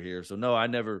group over here. So no, I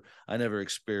never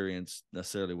experienced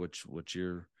necessarily what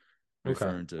you're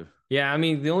referring to. Yeah, I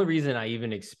mean, the only reason I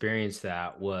even experienced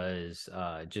that was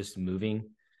just moving.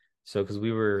 So because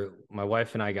my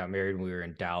wife and I got married when we were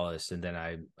in Dallas, and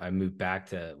then we moved back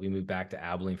to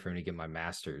Abilene for me to get my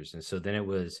master's. And so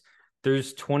then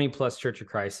there's 20 plus Church of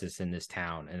Christ in this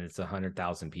town, and it's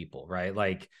 100,000 people, right?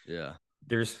 Like, yeah,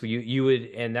 there's you would,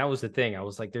 and that was the thing. I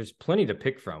was like, there's plenty to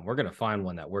pick from. We're gonna find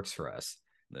one that works for us.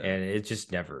 Yeah. And it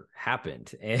just never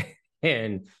happened.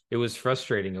 And it was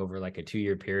frustrating over like a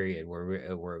 2-year period where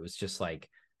it was just like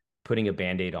putting a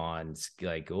band-aid on,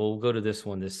 like, we'll go to this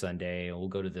one this Sunday and we'll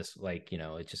go to this, like,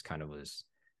 it just kind of was,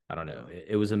 I don't know.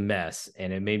 It was a mess.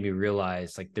 And it made me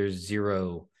realize like there's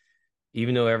zero,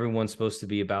 even though everyone's supposed to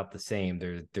be about the same,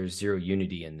 there's zero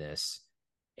unity in this.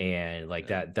 And like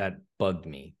that bugged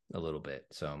me a little bit.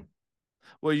 So,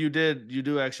 well, you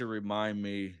do actually remind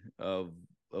me of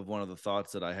one of the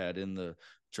thoughts that I had in the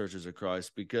Churches of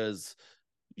Christ, because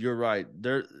you're right.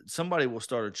 Somebody will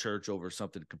start a church over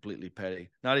something completely petty,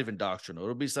 not even doctrinal.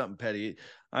 It'll be something petty.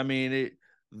 I mean,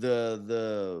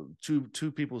 the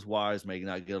two people's wives may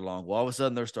not get along. Well, all of a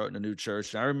sudden they're starting a new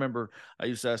church. And I remember I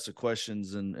used to ask the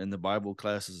questions in the Bible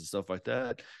classes and stuff like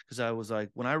that, because I was like,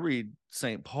 when I read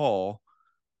St. Paul,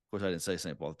 of course I didn't say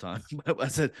St. Paul all the time, but I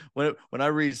said when I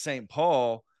read St.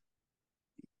 Paul,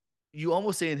 you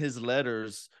almost see in his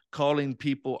letters calling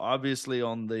people obviously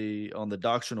on the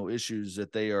doctrinal issues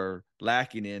that they are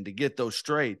lacking in to get those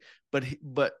straight,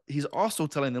 but he's also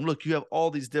telling them, look, you have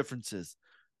all these differences,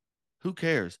 who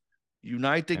cares,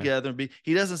 unite together. And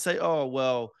he doesn't say, oh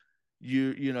well,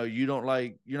 you don't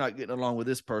like, you're not getting along with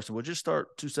this person, we'll just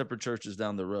start 2 separate churches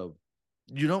down the road.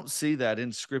 You don't see that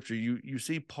in scripture. You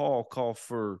see Paul call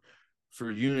for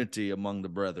unity among the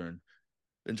brethren.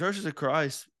 In Churches of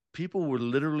Christ, people were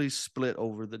literally split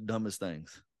over the dumbest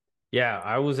things. Yeah,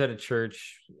 I was at a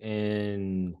church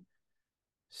in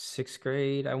 6th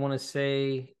grade, I want to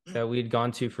say, that we had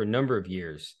gone to for a number of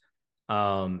years.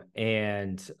 And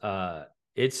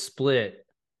it split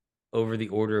over the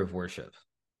order of worship.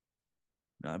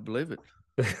 I believe it.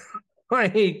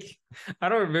 Like, I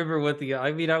don't remember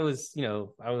I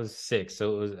was 6,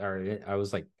 so I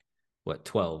was like, what,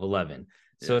 12, 11.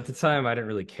 So at the time, I didn't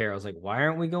really care. I was like, why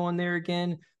aren't we going there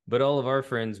again? But all of our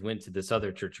friends went to this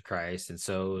other Church of Christ, and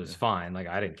so it was fine. Like,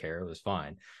 I didn't care. It was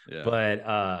fine. Yeah.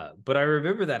 But I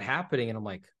remember that happening, and I'm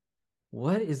like,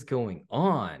 what is going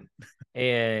on?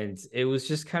 And it was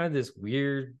just kind of this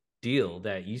weird deal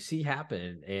that you see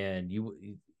happen, and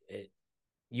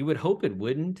you would hope it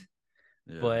wouldn't.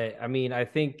 Yeah. But I mean, I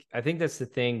think that's the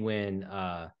thing when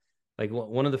like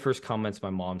one of the first comments my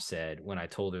mom said when I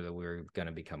told her that we were going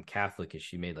to become Catholic is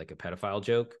she made like a pedophile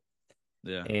joke.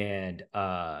 Yeah. And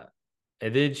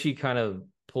then she kind of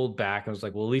pulled back and was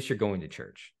like, well, at least you're going to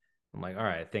church. I'm like, all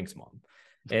right, thanks, Mom.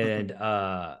 And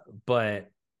but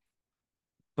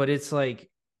it's like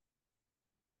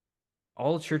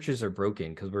all churches are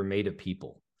broken because we're made of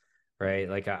people, right?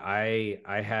 Like I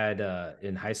had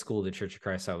in high school, the Church of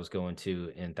Christ I was going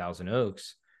to in Thousand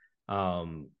Oaks,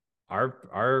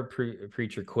 our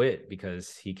preacher quit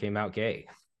because he came out gay.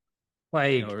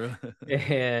 Like, Oh, really?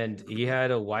 and he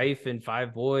had a wife and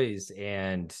 5 boys,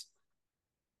 and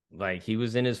like he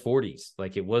was in his 40s.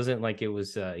 Like it wasn't like it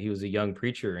was he was a young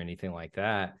preacher or anything like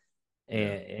that.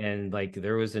 And like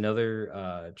there was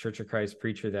another Church of Christ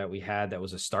preacher that we had that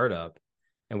was a startup,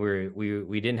 and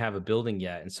we didn't have a building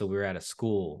yet, and so we were at a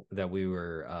school that we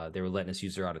were they were letting us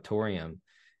use their auditorium.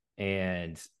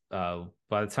 And by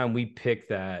the time we picked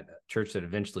that church that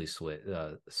eventually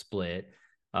split,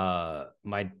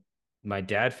 my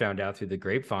dad found out through the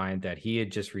grapevine that he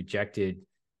had just rejected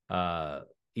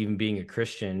even being a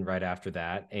Christian right after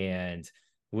that, and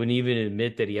wouldn't even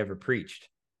admit that he ever preached.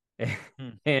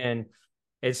 and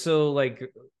so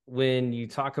like when you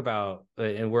talk about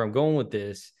and where I'm going with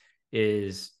this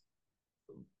is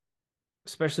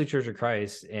especially Church of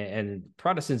Christ and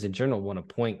Protestants in general want to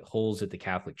point holes at the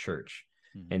Catholic Church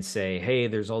and say, hey,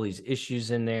 there's all these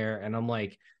issues in there. And I'm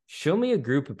like, show me a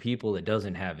group of people that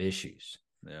doesn't have issues.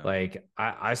 Yeah. Like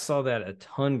I saw that a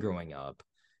ton growing up,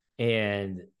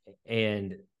 and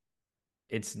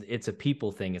it's a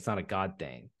people thing. It's not a God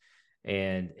thing.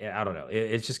 And I don't know.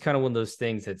 It's just kind of one of those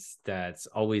things that's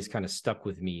always kind of stuck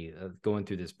with me going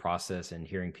through this process and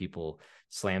hearing people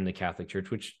slam the Catholic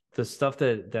Church, which the stuff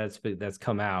that's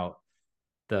come out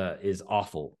is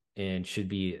awful and should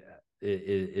be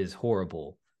is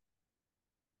horrible.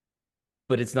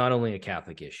 But it's not only a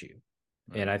Catholic issue.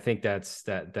 Right. And I think that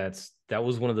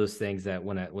was one of those things that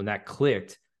when that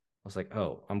clicked, I was like,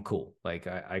 oh, I'm cool. Like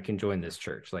I can join this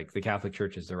church. Like the Catholic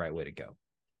Church is the right way to go.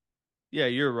 Yeah,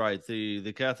 you're right.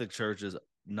 The Catholic Church is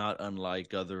not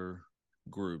unlike other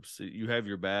groups. You have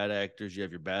your bad actors, you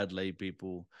have your bad lay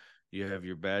people, you have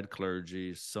your bad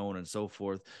clergy, so on and so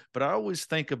forth. But I always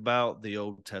think about the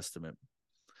Old Testament.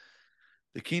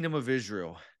 The Kingdom of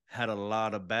Israel had a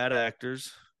lot of bad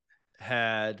actors,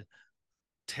 had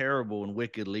terrible and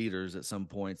wicked leaders at some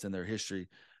points in their history,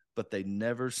 but they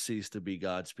never ceased to be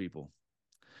God's people.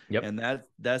 Yep. And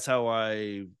that's how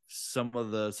some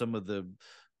of the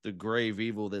grave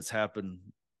evil that's happened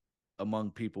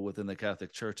among people within the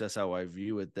Catholic Church, that's how I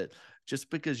view it, that just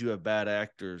because you have bad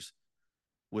actors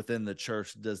within the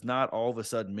church does not all of a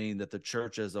sudden mean that the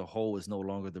church as a whole is no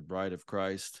longer the bride of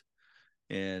Christ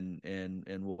and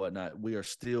whatnot. We are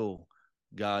still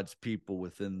God's people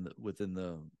within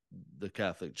the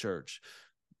Catholic Church.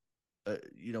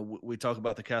 We talk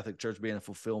about the Catholic Church being a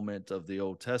fulfillment of the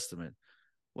Old Testament.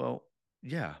 Well,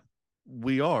 yeah,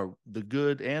 we are the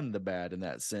good and the bad in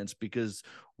that sense, because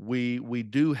we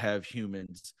do have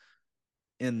humans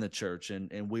in the church,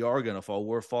 and we are going to fall.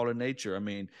 We're fallen nature. I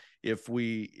mean, if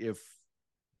we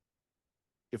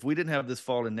didn't have this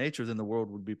fallen nature, then the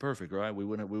world would be perfect, right? We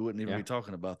wouldn't even be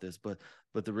talking about this. But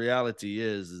the reality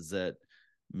is that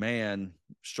man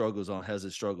has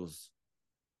his struggles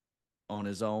on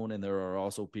his own, and there are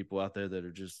also people out there that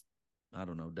are just, I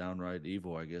don't know, downright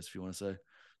evil, I guess, if you want to say.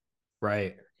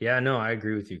 Right. Yeah, no, I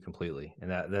agree with you completely. And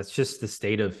that's just the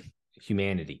state of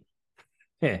humanity.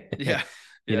 Yeah.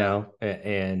 You know,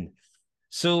 and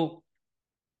so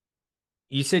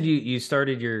you said you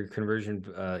started your conversion,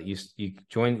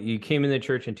 you came in the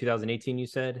church in 2018, you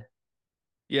said?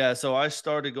 Yeah, so I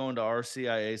started going to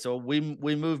RCIA. So we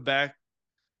moved back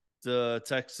to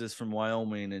Texas from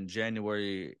Wyoming in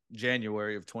January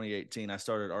of 2018. I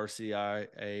started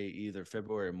RCIA either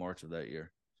February or March of that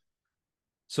year.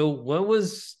 So what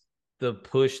was the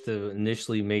push to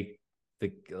initially make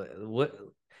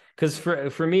because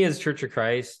for me as Church of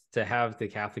Christ, to have the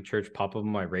Catholic Church pop up on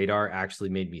my radar actually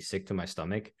made me sick to my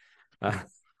stomach.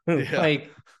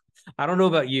 Like, I don't know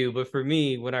about you, but for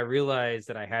me, when I realized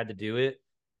that I had to do it,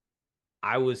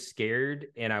 I was scared,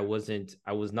 and I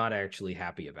was not actually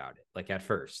happy about it, like at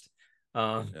first.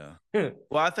 Well,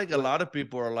 I think a lot of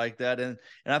people are like that, and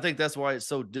I think that's why it's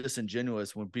so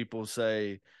disingenuous when people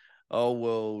say, oh,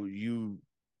 well, you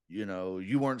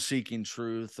weren't seeking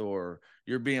truth, or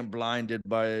you're being blinded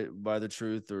by the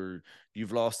truth, or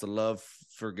you've lost the love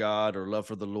for God or love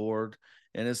for the Lord.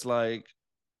 And it's like,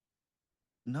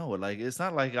 no, like, it's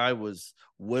not like I was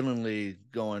willingly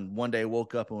going, one day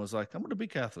woke up and was like, I'm going to be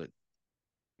Catholic.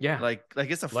 Yeah. Like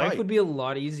it's a fight. Life would be a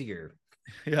lot easier.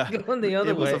 Yeah. Going the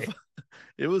other way.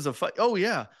 It was a fight. Oh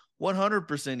yeah.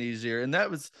 100% easier. And that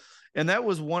was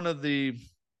one of the,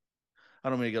 I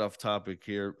don't mean to get off topic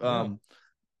here.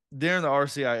 during the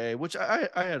RCIA, which I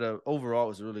had overall, it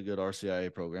was a really good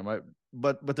RCIA program.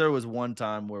 But there was one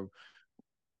time where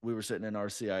we were sitting in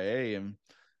RCIA, and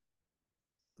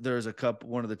there's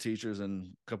one of the teachers and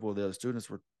a couple of the other students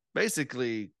were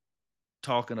basically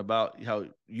talking about how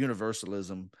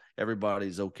universalism,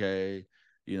 everybody's okay,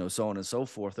 so on and so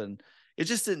forth. And it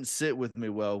just didn't sit with me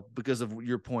well because of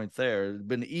your point there. It'd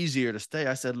been easier to stay.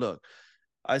 I said, look,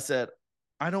 I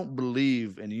don't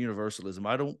believe in universalism.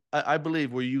 I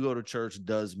believe where you go to church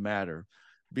does matter,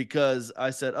 because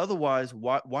I said, otherwise,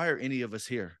 why are any of us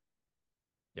here?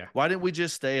 Yeah. Why didn't we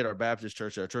just stay at our Baptist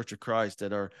church, our Church of Christ,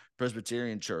 at our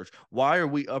Presbyterian church? Why are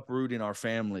we uprooting our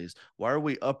families? Why are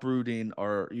we uprooting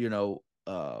our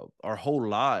whole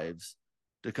lives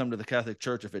to come to the Catholic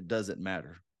Church if it doesn't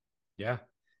matter? Yeah.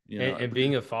 And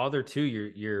being a father too,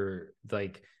 you're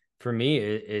like, for me,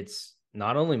 it's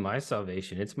not only my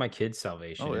salvation, it's my kid's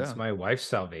salvation. Oh, yeah. It's my wife's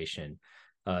salvation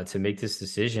to make this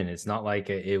decision. It's not like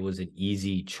it was an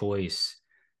easy choice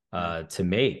to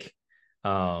make.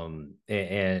 And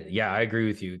yeah, I agree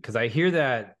with you, because I hear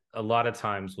that a lot of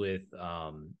times with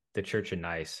the Church of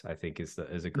Nice, I think is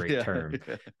a great term.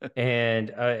 And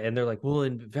they're like, well,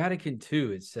 in Vatican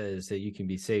II, it says that you can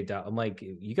be saved out. I'm like,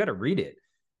 you got to read it,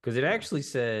 because it actually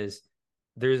says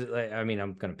I'm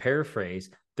going to paraphrase,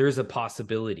 there's a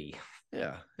possibility.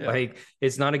 Yeah. Like,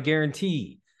 it's not a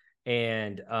guarantee.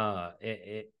 And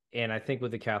and I think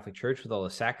with the Catholic Church, with all the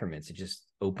sacraments, it just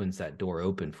opens that door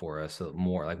open for us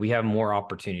more. Like, we have more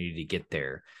opportunity to get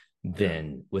there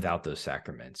than without those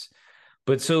sacraments.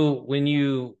 But so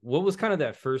what was kind of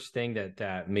that first thing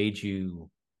that made you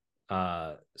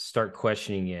start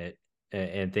questioning it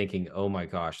and thinking, oh my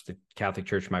gosh, the Catholic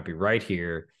Church might be right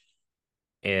here?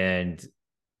 And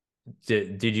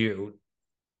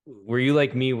were you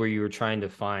like me, where you were trying to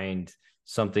find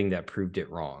something that proved it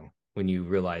wrong when you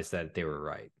realized that they were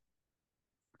right?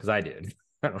 Because I did.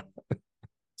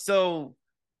 So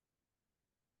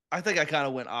I think I kind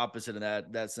of went opposite in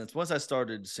that sense. Once I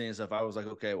started seeing stuff, I was like,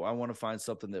 okay, well, I want to find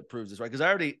something that proves this right.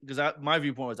 Because my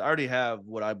viewpoint was, I already have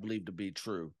what I believe to be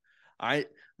true.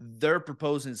 They're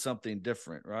proposing something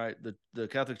different, right? The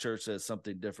Catholic Church says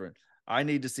something different. I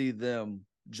need to see them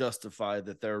justify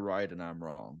that they're right and I'm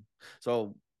wrong.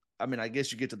 So, I mean, I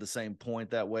guess you get to the same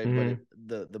point that way,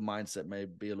 but the mindset may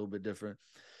be a little bit different.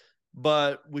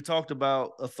 But we talked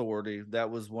about authority.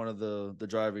 That was one of the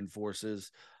driving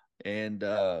forces, and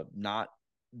not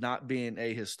being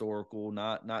ahistorical,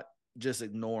 not just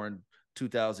ignoring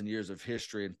 2,000 years of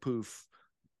history and poof,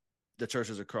 the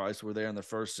Churches of Christ were there in the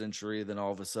first century. Then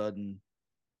all of a sudden,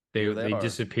 they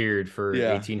disappeared for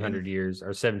 1,800 years or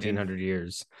 1,700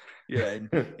 years. Yeah,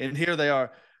 and here they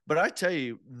are. But I tell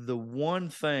you, the one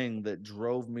thing that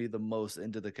drove me the most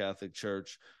into the Catholic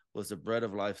Church was the Bread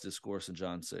of Life discourse in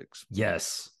John 6.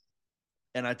 Yes.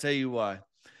 And I tell you why.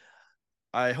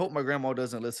 I hope my grandma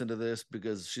doesn't listen to this,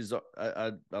 because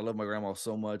I love my grandma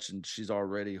so much, and she's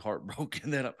already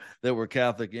heartbroken that we're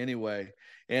Catholic anyway.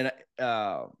 And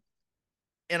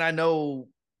I know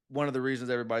one of the reasons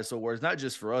everybody's so worried is not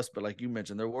just for us, but like you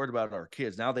mentioned, they're worried about our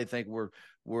kids. Now they think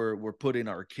we're putting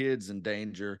our kids in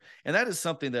danger. And that is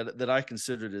something that I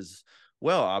considered as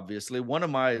well. Obviously, one of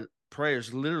my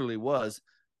prayers literally was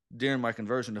during my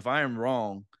conversion, if I am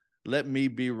wrong, let me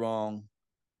be wrong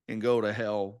and go to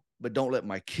hell, but don't let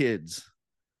my kids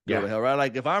go to hell, right?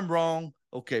 Like, if I'm wrong,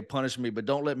 okay, punish me, but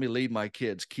don't let me lead my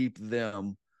kids. Keep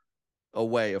them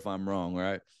away if I'm wrong,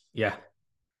 right? Yeah.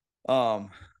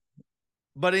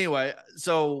 But anyway,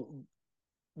 so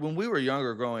when we were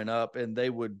younger growing up and they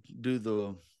would do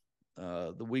the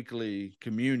weekly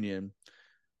communion,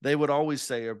 they would always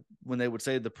say, when they would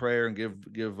say the prayer and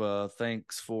give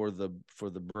thanks for the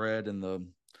bread and the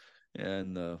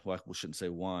well, we shouldn't say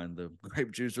wine, the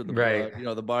grape juice or the blood,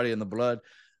 the body and the blood,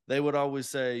 they would always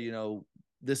say,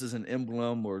 this is an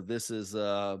emblem, or this is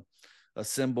a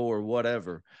symbol, or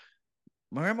whatever.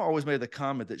 My grandma always made the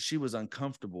comment that she was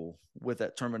uncomfortable with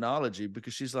that terminology,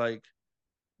 because she's like,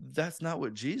 that's not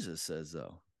what Jesus says,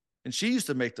 though. And she used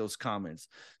to make those comments.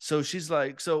 So she's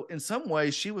like, so in some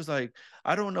ways she was like,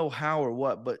 I don't know how or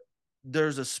what, but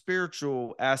there's a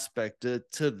spiritual aspect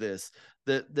to this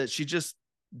that she just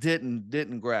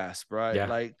didn't grasp, right? Yeah.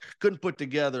 Like, couldn't put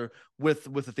together with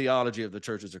the theology of the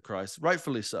Churches of Christ,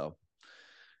 rightfully so.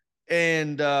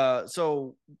 And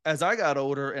so as I got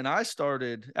older, and I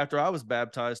started, after I was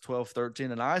baptized 12,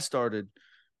 13, and I started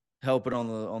helping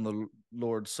on the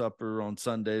Lord's Supper on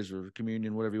Sundays, or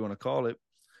communion, whatever you want to call it.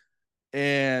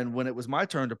 And when it was my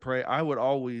turn to pray, I would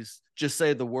always just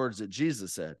say the words that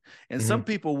Jesus said. And some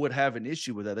people would have an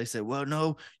issue with that. They say, well,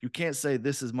 no, you can't say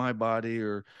this is my body,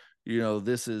 or,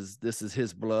 this is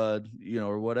his blood,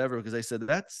 or whatever, because they said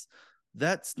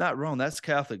that's not wrong. That's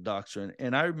Catholic doctrine.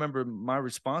 And I remember my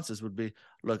responses would be,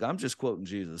 look, I'm just quoting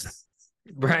Jesus.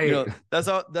 Right. That's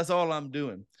all I'm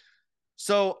doing.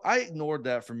 So I ignored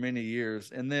that for many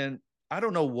years. And then I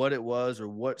don't know what it was or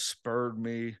what spurred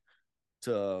me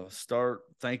to start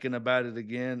thinking about it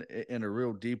again in a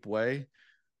real deep way.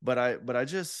 But I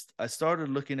started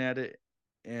looking at it,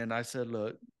 and I said,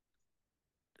 look,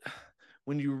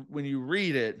 when you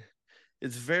read it,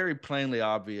 it's very plainly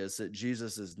obvious that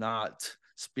Jesus is not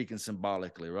speaking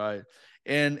symbolically, right?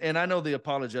 And I know the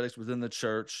apologetics within the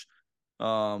church,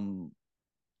 people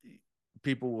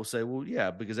will say, well,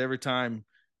 yeah, because every time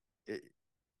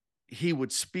he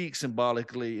would speak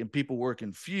symbolically and people were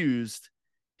confused,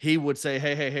 he would say,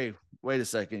 hey, wait a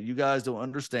second, you guys don't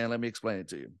understand. Let me explain it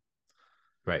to you.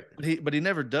 Right. But he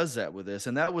never does that with this.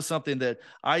 And that was something that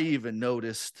I even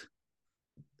noticed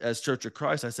as Church of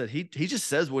Christ. I said, he just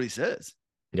says what he says.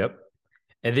 Yep.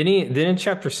 And then in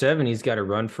chapter 7, he's got to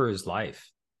run for his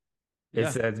life.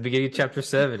 It's at the beginning of chapter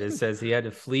 7. It says he had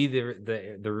to flee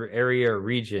the area or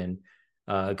region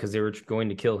because they were going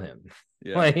to kill him.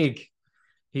 Yeah. Like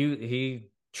he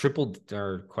tripled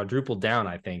or quadrupled down,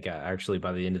 I think, actually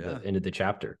by the end of the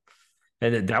chapter.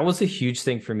 And that was a huge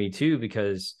thing for me too,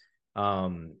 because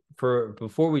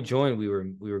before we joined, we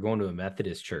were going to a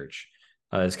Methodist church.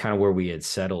 It's kind of where we had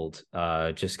settled,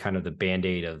 just kind of the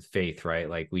Band-Aid of faith, right?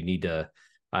 Like we need to.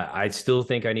 I still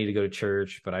think I need to go to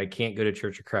church, but I can't go to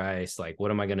Church of Christ. Like,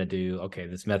 what am I going to do? Okay,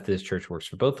 this Methodist church works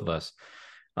for both of us.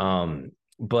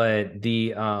 But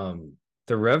the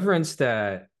reverence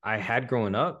that I had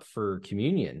growing up for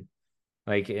communion,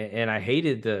 like, and I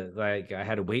hated I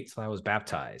had to wait till I was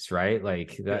baptized, right?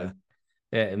 Like that.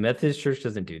 Yeah. Methodist church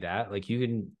doesn't do that. Like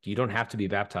you don't have to be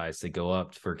baptized to go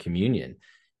up for communion.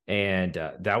 And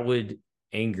that would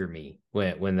anger me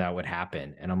when that would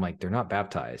happen. And I'm like, they're not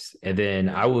baptized. And then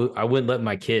I wouldn't let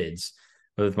my kids,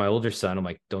 with my older son, I'm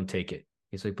like, don't take it.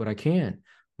 He's like, but I can. I'm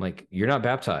like, you're not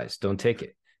baptized. Don't take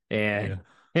it. And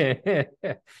and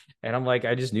I'm like,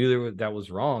 I just knew that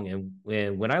was wrong. And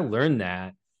when I learned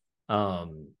that, that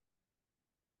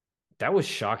was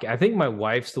shocking. I think my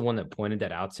wife's the one that pointed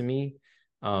that out to me.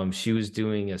 She was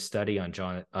doing a study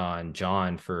on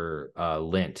John for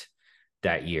Lent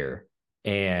that year,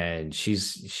 and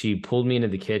she pulled me into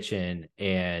the kitchen,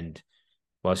 and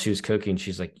while she was cooking,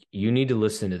 she's like, you need to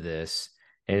listen to this.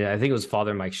 And I think it was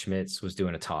Father Mike Schmitz was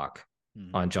doing a talk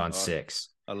on John 6.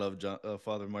 I love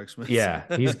Father Mike Schmitz. Yeah,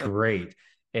 he's great.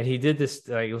 And he did this,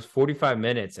 like, it was 45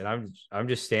 minutes, and I'm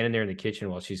just standing there in the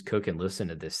kitchen while she's cooking, listening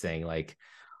to this thing. Like,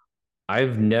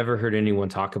 I've never heard anyone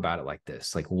talk about it like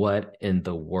this. Like, what in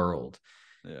the world?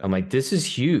 Yeah. I'm like, this is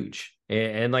huge.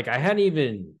 And like, I hadn't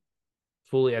even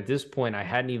fully, at this point, I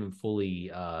hadn't even fully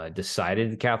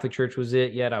decided the Catholic Church was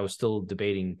it yet. I was still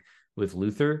debating with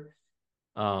Luther.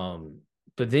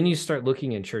 But then you start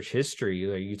looking in church history,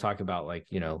 you talk about, like,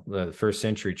 the first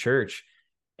century church.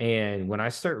 And when I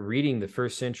start reading the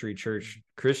first century church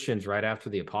Christians right after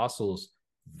the apostles,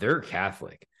 they're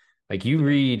Catholic. Like, you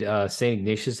read St.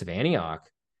 Ignatius of Antioch,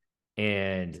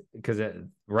 and because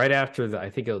right after I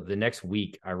think the next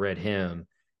week I read him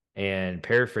and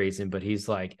paraphrasing, but he's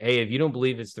like, hey, if you don't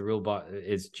believe it's the real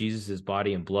it's Jesus's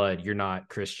body and blood, you're not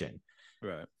Christian.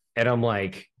 Right. And I'm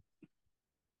like,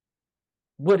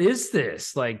 what is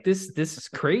this? Like, this is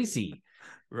crazy.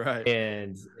 Right.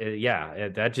 And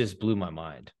that just blew my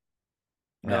mind.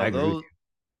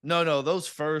 Those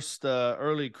first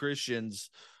early Christians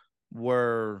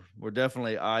were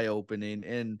definitely eye-opening,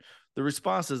 and the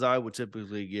responses I would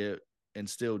typically get and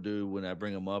still do when I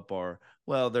bring them up are,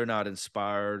 well, they're not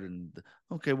inspired. And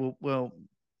okay, well,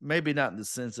 maybe not in the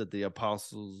sense that the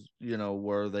apostles,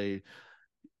 were they,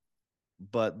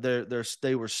 but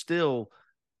they were still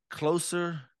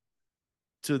closer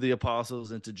to the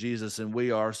apostles and to Jesus than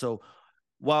we are. So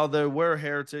while there were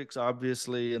heretics,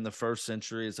 obviously, in the first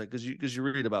century, it's like, because you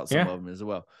read about some of them as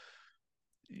well.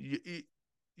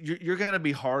 You're going to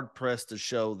be hard pressed to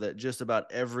show that just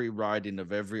about every writing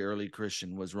of every early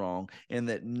Christian was wrong, and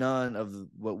that none of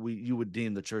what you would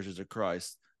deem the churches of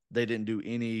Christ, they didn't do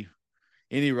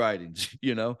any writings,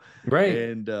 right?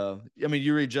 And I mean,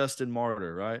 you read Justin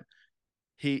Martyr, right?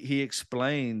 He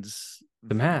explains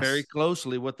the Mass very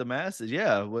closely what the Mass is.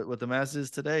 Yeah, what the Mass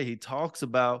is today. He talks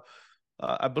about,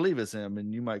 I believe it's him,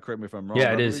 and you might correct me if I'm wrong.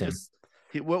 Yeah, it is him.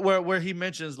 Where he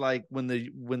mentions, like, when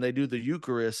they do the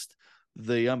Eucharist,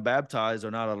 the unbaptized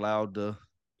are not allowed to.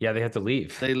 Yeah, they have to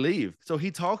leave. They leave. So he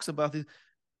talks about this.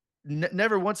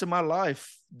 Never once in my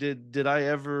life did I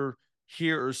ever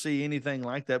hear or see anything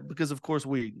like that, because of course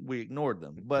we ignored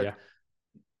them. But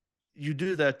you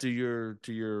do that to your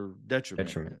detriment.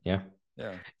 Detriment. Yeah.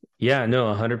 Yeah. Yeah, no,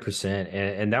 100%.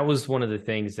 And that was one of the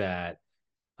things that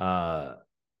uh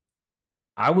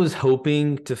I was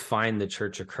hoping to find the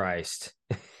Church of Christ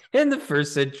in the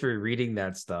first century reading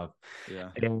that stuff. Yeah.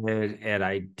 And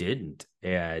I didn't.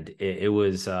 And it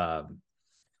was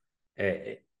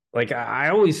like I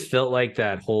always felt like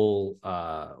that whole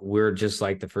we're just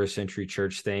like the first century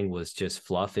church thing was just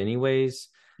fluff anyways.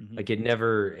 Mm-hmm. Like I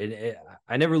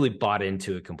never really bought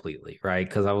into it completely, right?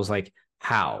 Because I was like,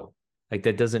 how? Like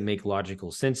that doesn't make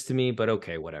logical sense to me, but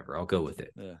okay, whatever. I'll go with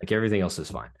it. Yeah. Like everything else is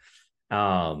fine.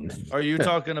 Are you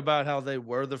talking about how they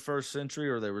were the first century,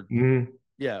 or they were? Mm-hmm.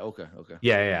 Yeah. Okay.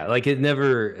 Yeah. Like it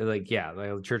never, like, yeah, like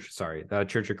the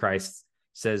Church of Christ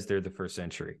says they're the first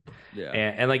century. Yeah.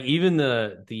 And like even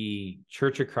the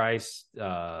Church of Christ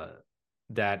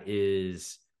that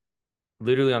is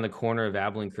literally on the corner of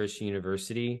Abilene Christian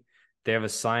University, they have a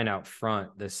sign out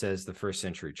front that says the first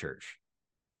century church.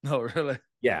 Oh, really?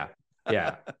 Yeah.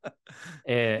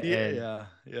 And, yeah.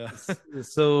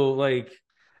 So like,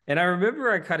 and I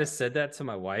remember I kind of said that to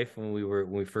my wife when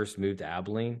we first moved to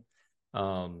Abilene.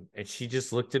 And she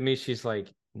just looked at me. She's like,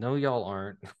 "No, y'all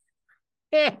aren't."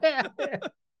 And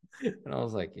I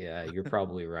was like, "Yeah, you're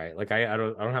probably right. Like, I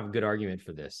don't have a good argument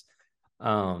for this."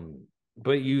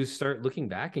 But you start looking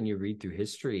back and you read through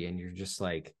history, and you're just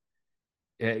like,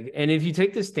 and if you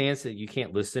take the stance that you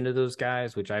can't listen to those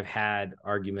guys, which I've had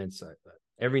arguments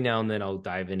every now and then, I'll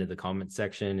dive into the comment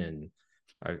section and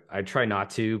I try not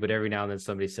to, but every now and then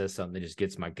somebody says something that just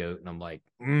gets my goat, and I'm like,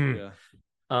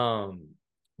 Yeah.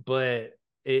 But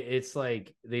it's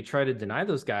like they try to deny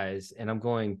those guys, and I'm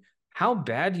going, how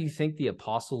bad do you think the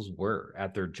apostles were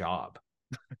at their job?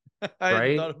 I hadn't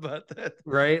Right? thought about that.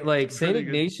 Right? Like That's Saint pretty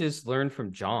good. Ignatius learned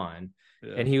from John,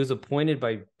 Yeah. and he was appointed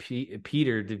by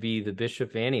Peter to be the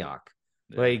bishop of Antioch.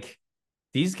 Yeah. Like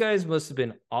these guys must have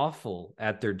been awful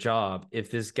at their job if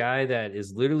this guy that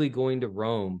is literally going to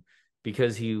Rome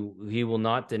because he will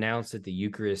not denounce that the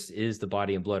Eucharist is the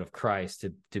body and blood of Christ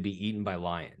to be eaten by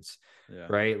lions. Yeah.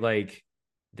 Right? Like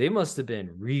they must have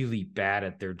been really bad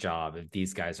at their job if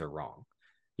these guys are wrong.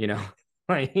 You know?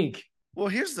 Like, well,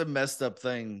 here's the messed up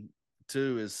thing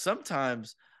too, is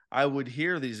sometimes I would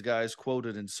hear these guys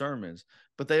quoted in sermons,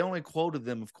 but they only quoted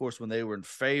them, of course, when they were in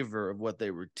favor of what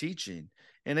they were teaching.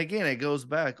 And again, it goes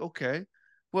back, okay,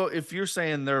 well, if you're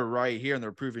saying they're right here and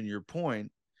they're proving your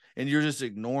point, and you're just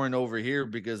ignoring over here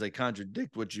because they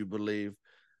contradict what you believe,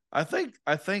 I think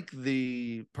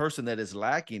the person that is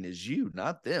lacking is you,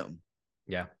 not them.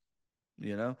 Yeah.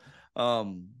 You know,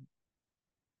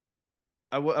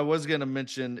 I was going to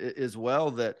mention as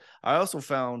well that I also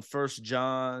found First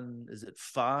John, is it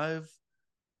 5,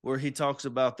 where he talks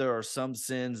about there are some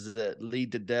sins that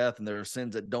lead to death and there are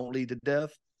sins that don't lead to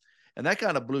death. And that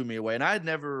kind of blew me away. And I had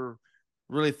never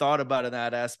really thought about it in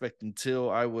that aspect until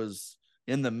I was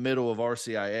in the middle of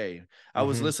RCIA. I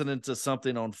was listening to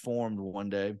something on Formed one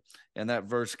day, and that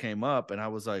verse came up, and I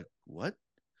was like, what?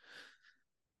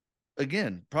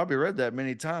 Again, probably read that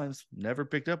many times, never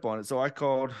picked up on it. So I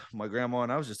called my grandma,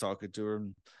 and I was just talking to her,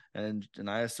 and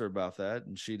I asked her about that,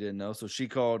 and she didn't know. So she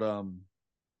called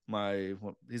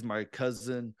he's my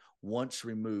cousin once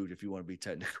removed, if you want to be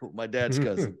technical, my dad's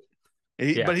cousin.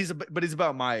 But he's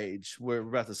about my age. We're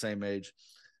about the same age,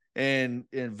 and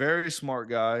very smart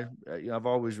guy. I've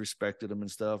always respected him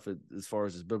and stuff as far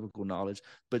as his biblical knowledge.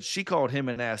 But she called him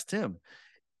and asked him,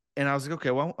 and I was like,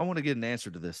 okay, well, I want to get an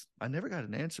answer to this. I never got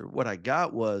an answer. What I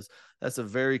got was, that's a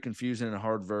very confusing and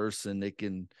hard verse, and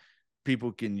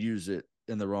people can use it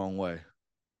in the wrong way.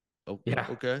 Oh, yeah.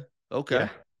 Okay. Yeah.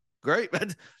 Great.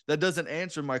 That doesn't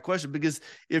answer my question, because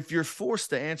if you're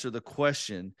forced to answer the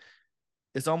question,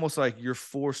 it's almost like you're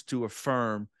forced to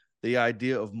affirm the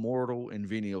idea of mortal and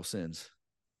venial sins.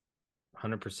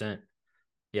 100%.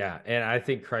 Yeah. And I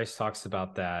think Christ talks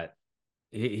about that.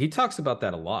 He talks about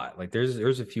that a lot. Like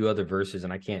there's a few other verses,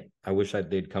 and I wish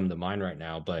they'd come to mind right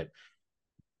now, but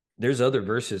there's other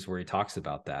verses where he talks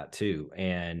about that too.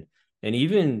 And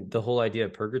even the whole idea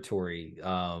of purgatory,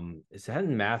 is that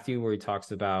in Matthew where he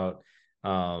talks about,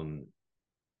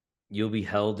 you'll be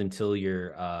held until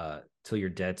your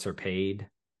debts are paid.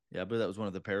 Yeah, but that was one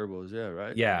of the parables. Yeah,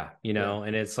 right. Yeah,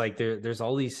 and it's like there's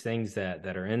all these things that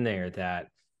are in there that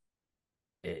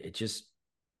it just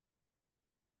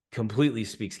completely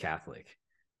speaks Catholic.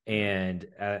 And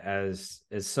as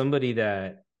somebody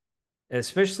that,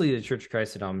 especially the Church of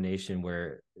Christ denomination,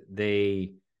 where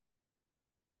they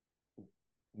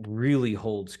really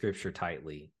hold Scripture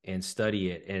tightly and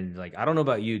study it, and like, I don't know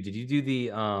about you, did you do the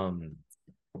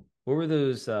what were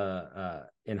those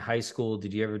in high school?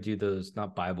 Did you ever do those,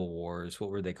 not Bible Wars, what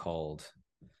were they called?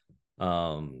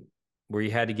 where you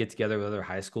had to get together with other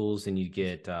high schools and you'd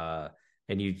get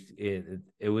and you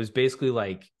it was basically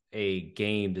like a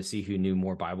game to see who knew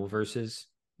more Bible verses.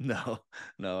 No,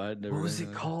 no, I'd never What done was it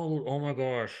anything like that. called? Oh my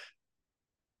gosh.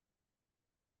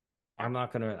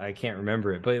 I can't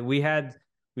remember it, but we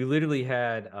literally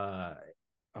had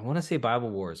I want to say Bible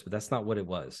Wars, but that's not what it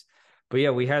was. But yeah,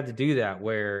 we had to do that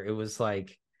where it was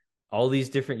like all these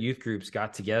different youth groups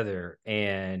got together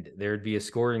and there'd be a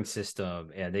scoring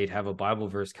system and they'd have a Bible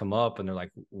verse come up and they're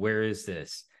like, where is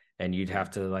this? And you'd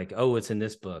have to like, oh, it's in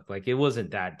this book. Like it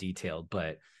wasn't that detailed,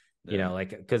 but you Yeah. know, like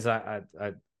because I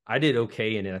did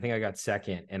okay in it. I think I got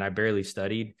second and I barely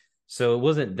studied. So it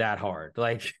wasn't that hard.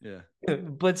 Like, Yeah.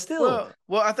 but still,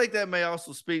 Well, I think that may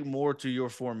also speak more to your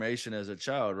formation as a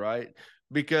child, right?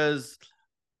 Because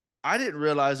I didn't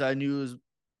realize I knew as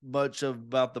much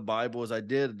about the Bible as I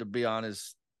did, to be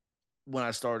honest, when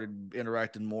I started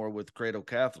interacting more with Cradle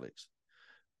Catholics.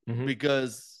 mm-hmm.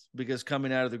 Because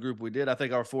coming out of the group we did, I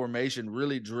think our formation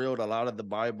really drilled a lot of the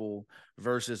Bible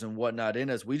verses and whatnot in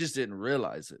us. We just didn't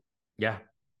realize it. Yeah.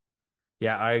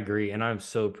 Yeah, I agree. And I'm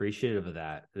so appreciative of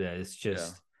that. That it's Yeah.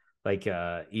 just like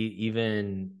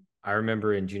even I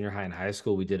remember in junior high and high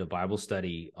school, we did a Bible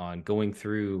study on going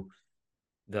through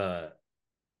the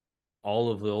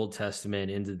all of the Old Testament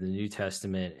into the New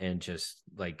Testament and just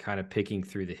like kind of picking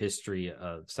through the history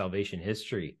of salvation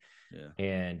history. Yeah.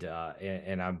 And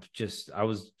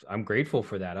I'm grateful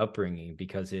for that upbringing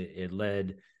because it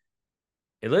led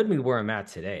me to where I'm at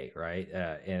today, right?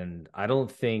 And I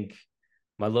don't think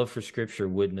my love for scripture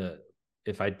wouldn't have,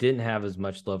 if I didn't have as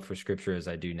much love for scripture as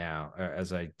I do now, or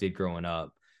as I did growing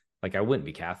up, like I wouldn't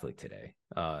be Catholic today.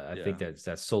 I think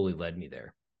that solely led me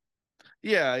there.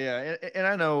 Yeah, yeah, and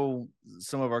I know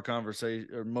some of our conversation,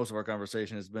 or most of our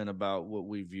conversation, has been about what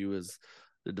we view as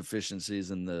the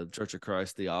deficiencies in the Church of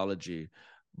Christ theology,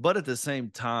 but at the same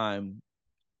time,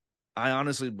 I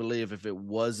honestly believe if it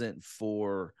wasn't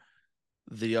for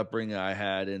the upbringing I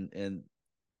had and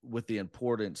with the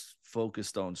importance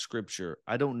focused on Scripture,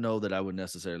 I don't know that I would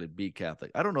necessarily be Catholic.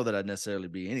 I don't know that I'd necessarily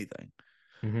be anything.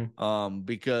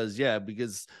 Because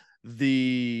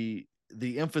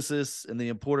the emphasis and the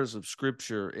importance of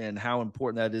scripture and how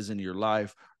important that is in your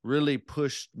life really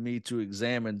pushed me to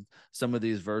examine some of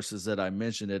these verses that I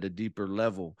mentioned at a deeper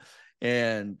level.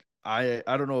 And I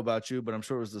don't know about you, but I'm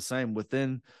sure it was the same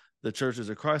within the churches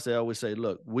of Christ. They always say,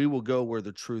 look, we will go where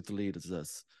the truth leads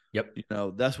us. Yep.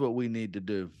 That's what we need to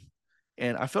do.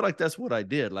 And I feel like that's what I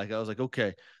did. Like I was like,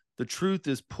 okay, the truth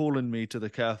is pulling me to the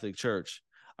Catholic Church.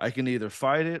 I can either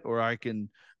fight it or I can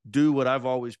do what I've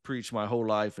always preached my whole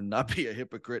life and not be a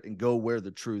hypocrite and go where the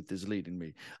truth is leading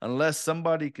me. Unless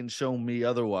somebody can show me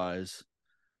otherwise,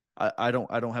 I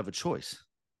don't have a choice.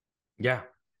 Yeah.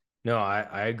 No,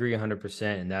 I agree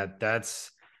 100%. And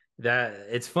that's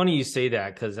it's funny you say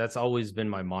that because that's always been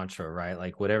my mantra, right?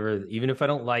 Like whatever, even if I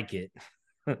don't like it,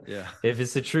 Yeah. if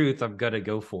it's the truth, I'm gonna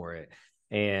go for it.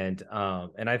 And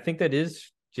I think that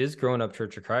is just growing up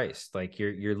Church of Christ. Like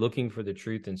you're looking for the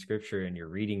truth in scripture and you're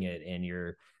reading it and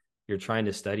you're trying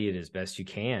to study it as best you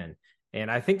can.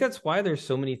 And I think that's why there's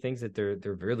so many things that they're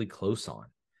really close on.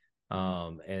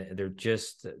 And they're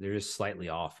just slightly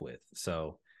off with.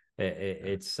 So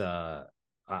it's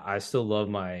I still love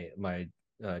my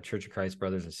Church of Christ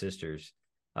brothers and sisters.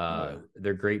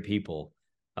 They're great people.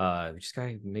 We just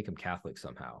gotta make them Catholic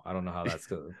somehow. I don't know how that's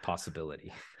a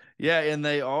possibility. Yeah, and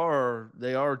they are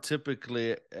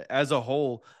typically, as a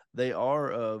whole, they are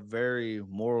a very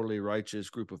morally righteous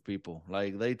group of people.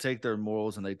 Like they take their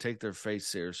morals and they take their faith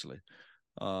seriously.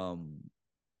 Um,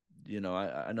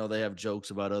 I know they have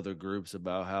jokes about other groups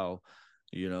about how,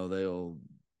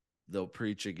 they'll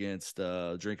preach against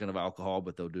drinking of alcohol,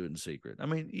 but they'll do it in secret. I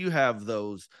mean, you have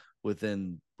those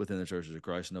within the churches of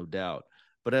Christ, no doubt.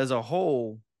 But as a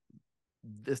whole,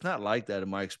 it's not like that in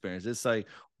my experience. It's like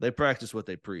they practice what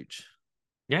they preach.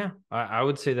 Yeah, I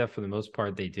would say that for the most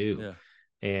part they do. Yeah.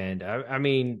 And I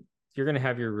mean, you're gonna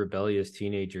have your rebellious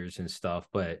teenagers and stuff,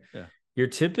 but Yeah. you're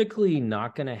typically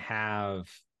not gonna have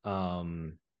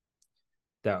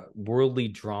that worldly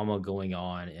drama going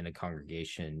on in a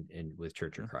congregation with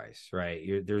Church of Christ,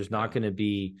 right? There's not going to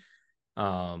be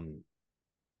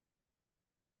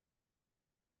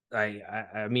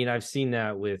I mean I've seen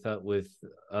that with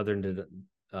other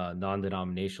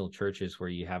non-denominational churches where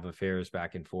you have affairs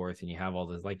back and forth and you have all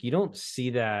this, like you don't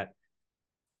see that,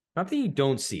 not that you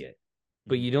don't see it,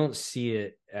 but you don't see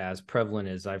it as prevalent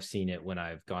as I've seen it when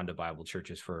I've gone to Bible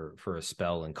churches for a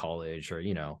spell in college, or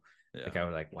like I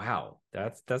was like, wow,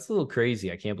 that's a little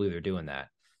crazy. I can't believe they're doing that.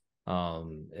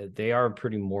 They are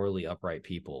pretty morally upright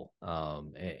people,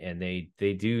 and they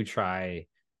do try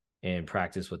and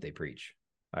practice what they preach.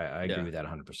 I agree with that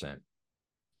 100%.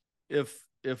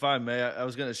 if I may, I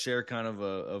was going to share kind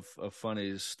of a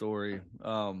funny story.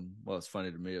 Well, it's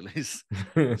funny to me at least.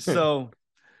 So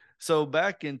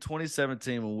back in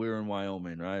 2017 when we were in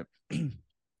Wyoming, right?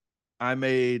 I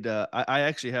made I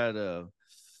actually had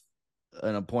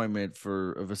an appointment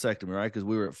for a vasectomy, right? Because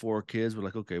we were at 4 kids. We're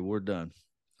like, okay, we're done,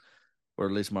 or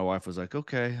at least my wife was like,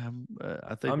 okay,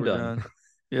 I think I'm we're done. done.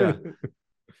 Yeah.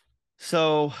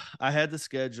 So I had the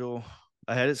schedule.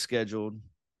 I had it scheduled,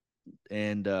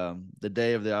 and the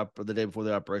day of the day before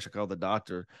the operation, I called the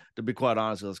doctor. To be quite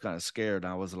honest, I was kind of scared.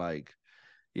 I was like,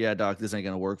 "Yeah, doc, this ain't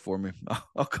gonna work for me.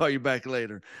 I'll call you back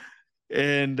later."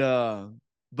 And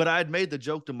but I had made the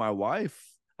joke to my wife.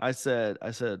 I said,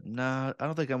 nah, I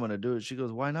don't think I'm gonna do it. She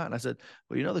goes, why not? And I said,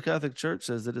 well, the Catholic Church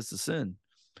says that it's a sin.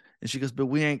 And she goes, but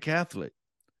we ain't Catholic.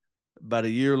 About a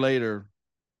year later,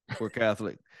 we're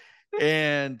Catholic.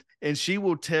 And she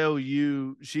will tell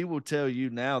you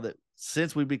now that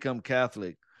since we become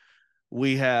Catholic,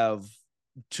 we have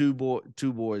two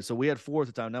boys. So we had 4 at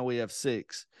the time. Now we have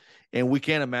 6, and we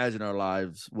can't imagine our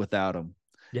lives without them.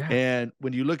 Yeah. And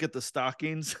when you look at the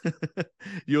stockings,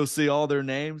 you'll see all their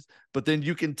names, but then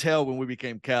you can tell when we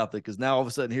became Catholic because now all of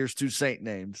a sudden here's 2 saint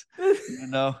names.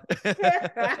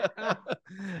 That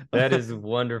is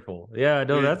wonderful. Yeah,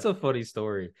 no, Yeah. that's a funny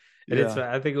story. And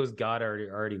Yeah. I think it was God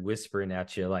already whispering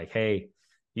at you, like, hey,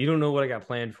 you don't know what I got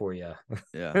planned for you.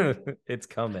 Yeah. It's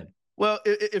coming. Well,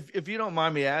 if you don't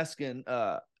mind me asking,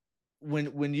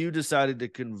 when you decided to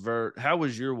convert, how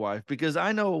was your wife? Because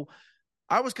I know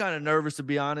I was kind of nervous, to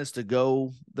be honest, to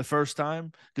go the first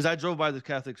time because I drove by the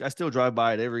Catholic. I still drive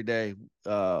by it every day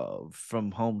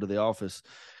from home to the office.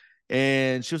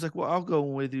 And she was like, well, I'll go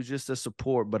with you just as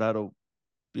support, but I don't,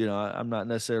 I'm not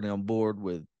necessarily on board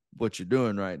with what you're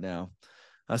doing right now.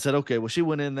 I said, okay. Well, she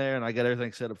went in there and I got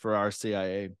everything set up for our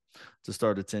CIA to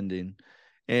start attending.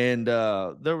 And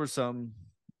there were some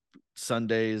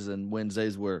Sundays and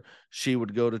Wednesdays where she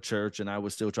would go to church and I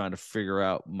was still trying to figure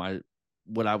out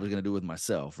what I was going to do with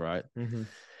myself, right? Mm-hmm.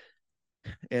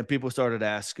 And people started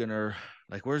asking her,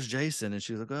 like, where's Jason? And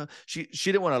she was like, oh, she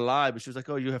didn't want to lie, but she was like,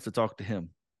 oh, you have to talk to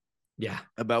him. Yeah.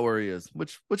 About where he is,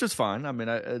 which is fine. I mean,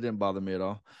 it didn't bother me at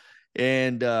all.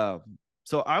 And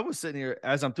so I was sitting here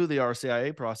as I'm through the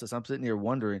RCIA process. I'm sitting here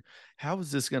wondering, how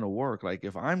is this going to work? Like,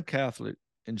 if I'm Catholic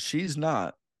and she's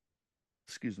not,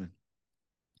 excuse me,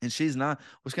 and she's not,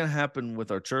 what's going to happen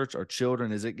with our church, our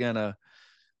children? Is it going to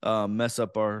mess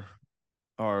up our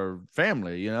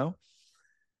family?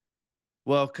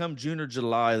 Well, come June or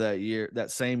July that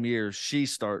same year, she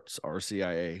starts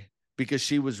RCIA because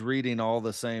she was reading all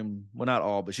the same, well, not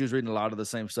all, but she was reading a lot of the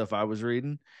same stuff I was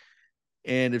reading.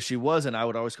 And if she wasn't, I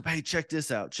would always go, hey, check this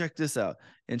out.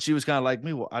 And she was kind of like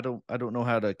me. Well, I don't know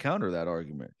how to counter that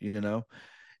argument.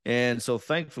 And so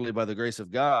thankfully, by the grace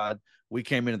of God, we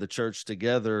came into the church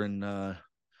together in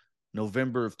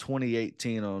November of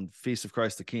 2018 on Feast of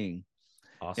Christ the King.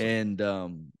 Awesome.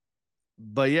 And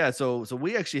but yeah, so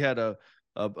we actually had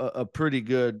a pretty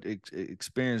good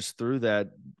experience through that.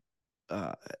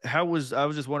 I was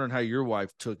just wondering how your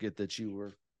wife took it that you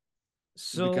were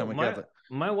becoming Catholic.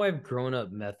 My wife grown up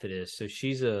Methodist, so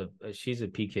she's a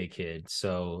PK kid.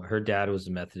 So her dad was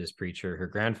a Methodist preacher. Her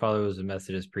grandfather was a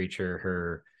Methodist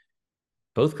preacher.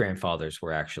 Both grandfathers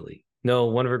were actually. No,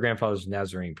 one of her grandfathers was a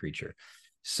Nazarene preacher.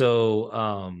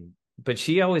 So but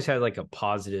she always had like a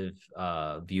positive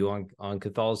view on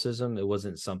Catholicism. It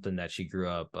wasn't something that she grew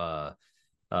up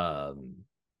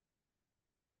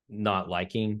not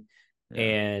liking. Yeah.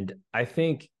 And I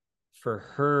think for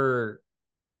her,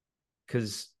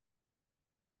 because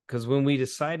when we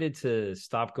decided to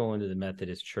stop going to the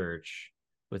Methodist church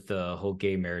with the whole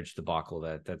gay marriage debacle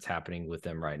that's happening with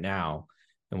them right now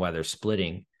and why they're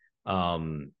splitting,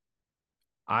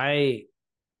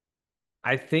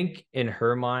 I think in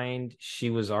her mind, she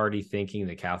was already thinking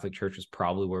the Catholic Church was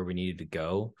probably where we needed to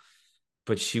go,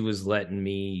 but she was letting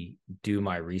me do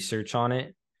my research on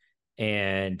it.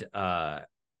 And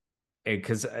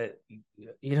because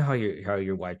you know how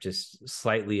your wife just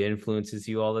slightly influences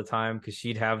you all the time, because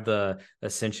she'd have the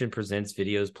Ascension Presents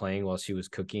videos playing while she was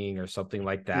cooking or something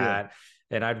like that.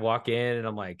 Yeah. And I'd walk in and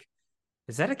I'm like,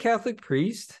 is that a Catholic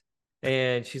priest?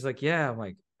 And she's like, yeah. I'm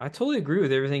like, I totally agree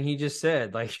with everything he just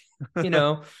said. Like,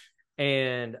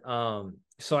 and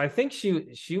so I think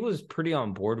she was pretty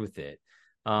on board with it.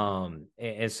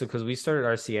 And so, cause we started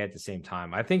RCA at the same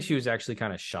time, I think she was actually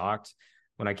kind of shocked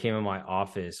when I came in my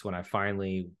office, when I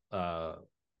finally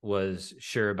was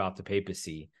sure about the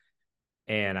papacy.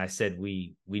 And I said,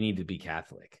 we need to be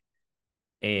Catholic.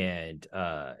 And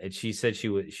she said she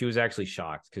was actually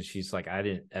shocked, because she's like, I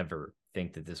didn't ever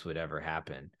think that this would ever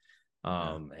happen.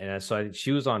 And so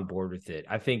she was on board with it.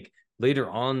 I think Later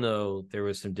on, though, there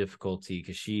was some difficulty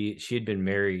because she had been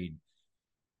married,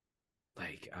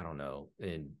 like, I don't know,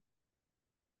 in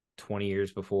 20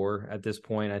 years before at this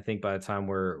point, I think, by the time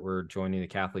we're joining the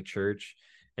Catholic Church.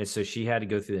 And so she had to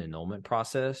go through the annulment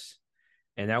process,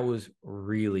 and that was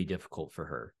really difficult for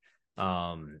her.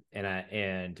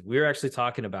 And we were actually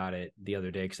talking about it the other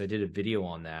day because I did a video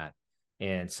on that,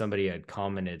 and somebody had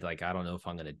commented, like, I don't know if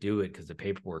I'm going to do it because the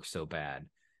paperwork's so bad.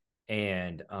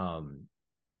 And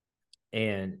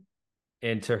and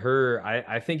and to her,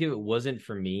 I think if it wasn't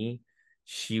for me,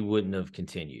 she wouldn't have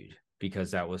continued,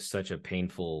 because that was such a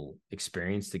painful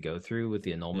experience to go through with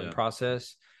the annulment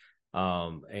process.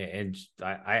 And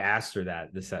I asked her that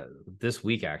this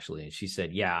week, actually, and she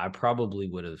said, yeah, I probably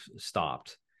would have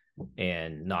stopped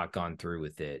and not gone through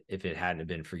with it if it hadn't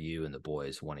been for you and the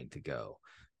boys wanting to go.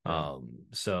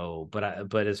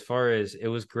 But as far as, it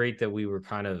was great that we were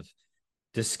kind of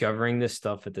discovering this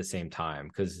stuff at the same time,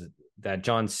 because that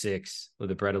John 6 with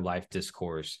the bread of life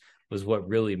discourse was what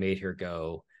really made her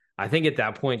go. I think at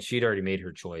that point she'd already made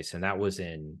her choice, and that was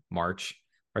in March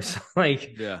or so,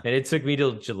 like, and it took me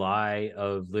till July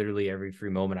of literally every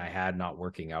free moment I had not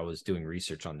working, I was doing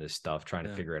research on this stuff, trying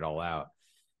to figure it all out.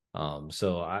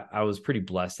 So I was pretty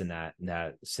blessed in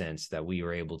that sense, that we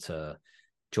were able to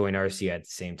join RC at the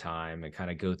same time and kind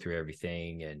of go through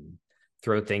everything and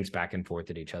throw things back and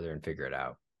forth at each other and figure it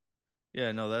out.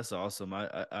 Yeah, no, that's awesome.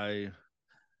 I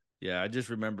just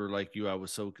remember, like you, I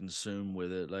was so consumed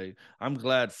with it. Like, I'm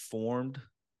glad Formed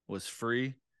was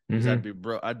free, because I'd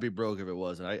be broke if it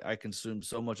wasn't. I consumed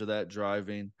so much of that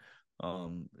driving,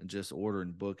 and just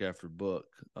ordering book after book,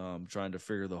 trying to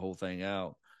figure the whole thing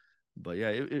out. But yeah,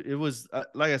 it was,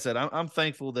 like I said, I'm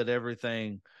thankful that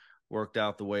everything worked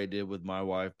out the way it did with my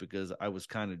wife, because I was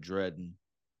kind of dreading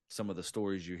some of the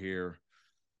stories you hear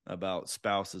about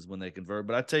spouses when they convert.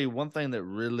 But I tell you one thing that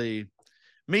really,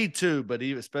 me too, but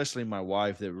even especially my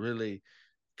wife, that really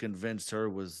convinced her,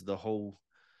 was the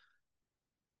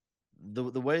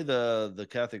way the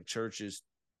Catholic church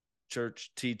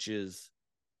teaches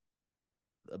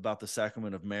about the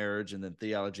sacrament of marriage, and then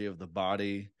theology of the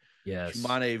body,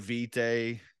 Humanae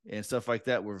Vitae, and stuff like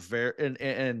that, were very,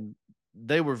 and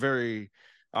they were very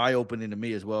eye-opening to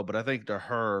me as well. But I think to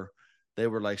her, they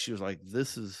were like, she was like,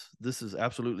 this is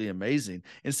absolutely amazing.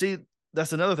 And see,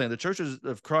 that's another thing. The churches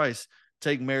of Christ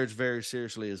take marriage very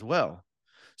seriously as well.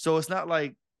 So it's not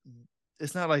like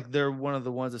they're one of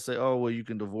the ones that say, oh, well, you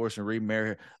can divorce and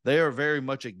remarry. They are very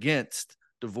much against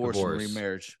divorce. And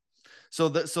remarriage. So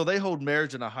they hold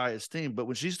marriage in a high esteem. But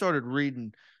when she started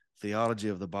reading theology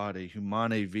of the body,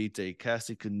 Humanae Vitae,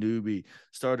 Cassie Canubi,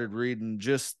 started reading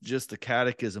just the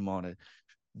catechism on it,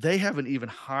 they have an even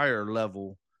higher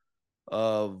level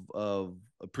of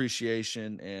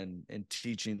appreciation and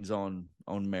teachings on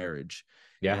marriage.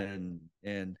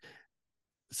 And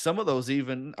some of those,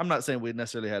 even, I'm not saying we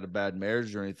necessarily had a bad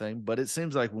marriage or anything, but it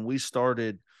seems like when we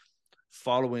started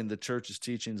following the church's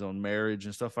teachings on marriage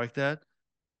and stuff like that,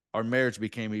 our marriage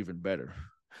became even better.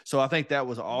 So I think that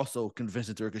was also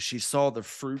convincing to her, because she saw the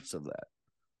fruits of that.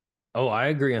 Oh, I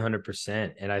agree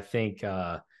 100%. And I think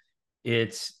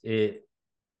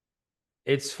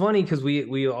it's funny because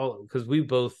we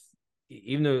both,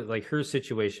 even though, like, her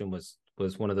situation was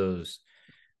one of those,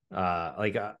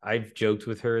 like, I've joked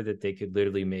with her that they could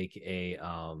literally make a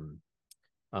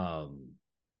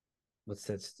what's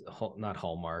that, not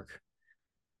Hallmark,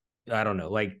 I don't know,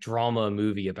 like, drama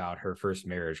movie about her first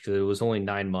marriage, because it was only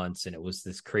 9 months, and it was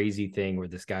this crazy thing where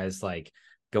this guy's like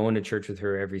going to church with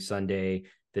her every Sunday,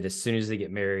 that as soon as they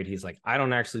get married, he's like, I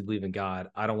don't actually believe in God,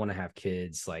 I don't want to have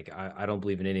kids, like, I don't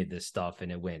believe in any of this stuff.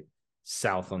 And it went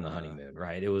south on the honeymoon,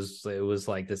 right? It was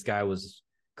like, this guy was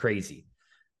crazy.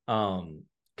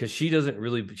 Because she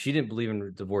didn't believe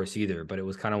in divorce either, but it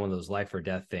was kind of one of those life or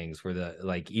death things where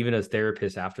even a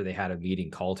therapist, after they had a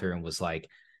meeting, called her and was like,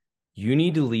 you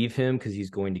need to leave him because he's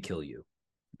going to kill you.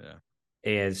 Yeah.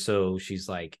 And so she's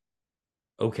like,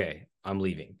 okay, I'm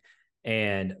leaving.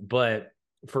 But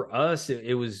for us,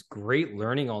 it was great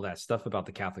learning all that stuff about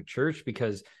the Catholic Church,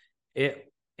 because it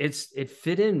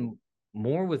fit in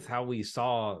more with how we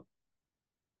saw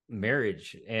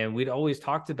marriage. And we'd always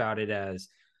talked about it as,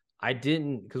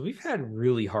 because we've had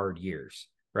really hard years,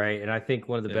 right? And I think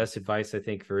one of the best advice, I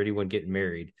think, for anyone getting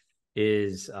married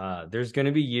is, there's going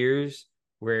to be years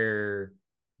where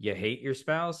you hate your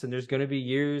spouse, and there's going to be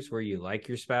years where you like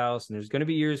your spouse, and there's going to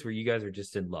be years where you guys are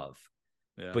just in love,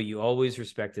 but you always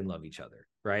respect and love each other,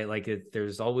 right? Like,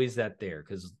 there's always that there,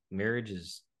 because marriage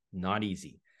is not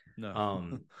easy.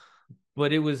 No.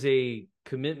 But it was a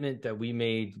commitment that we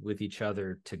made with each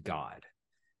other to God,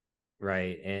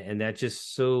 right? And that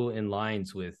just so in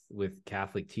lines with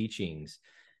Catholic teachings.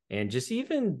 and just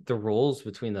even the roles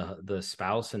between the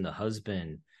spouse and the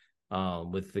husband,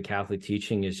 with the Catholic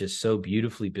teaching is just so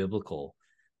beautifully biblical.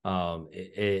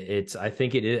 It's I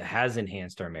think it has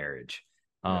enhanced our marriage.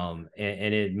 And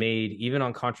it made, even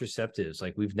on contraceptives,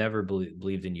 like we've never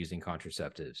believed in using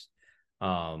contraceptives.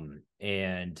 I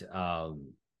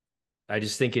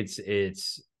just think it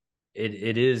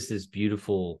is this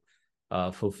beautiful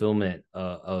fulfillment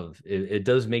of it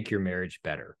does make your marriage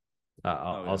better.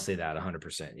 I'll say that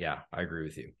 100%. Yeah, I agree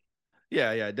with you.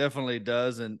 Yeah, it definitely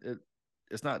does, and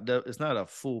it's not a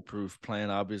foolproof plan,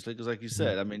 obviously, because like you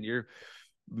said, I mean, your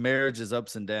marriage is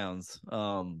ups and downs,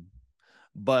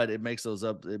 but it makes those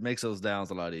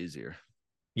downs a lot easier.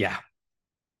 Yeah,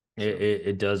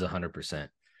 it does 100%.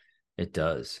 It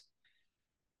does.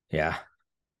 Yeah.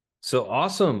 So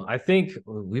awesome. I think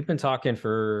we've been talking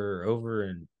for over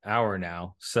an hour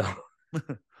now, so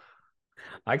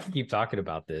I can keep talking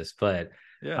about this, but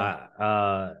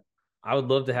I would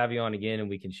love to have you on again, and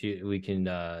we can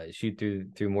shoot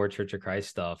through more Church of Christ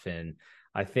stuff. And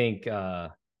I think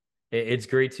it's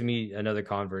great to meet another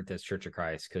convert that's Church of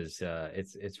Christ, because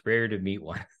it's rare to meet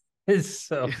one.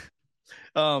 So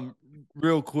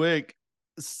real quick,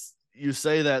 you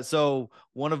say that. So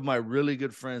one of my really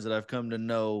good friends that I've come to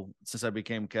know since I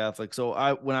became Catholic.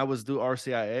 So when I was through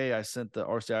RCIA, I sent the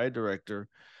RCIA director,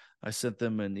 I sent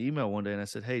them an email one day and I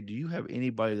said, "Hey, do you have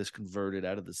anybody that's converted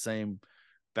out of the same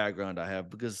background I have?"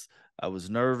 Because I was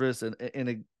nervous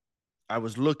and I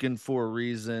was looking for a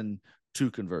reason to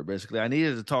convert. Basically, I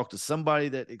needed to talk to somebody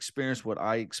that experienced what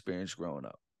I experienced growing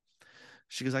up.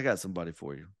 She goes, "I got somebody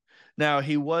for you." Now,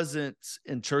 he wasn't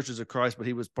in Churches of Christ, but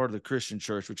he was part of the Christian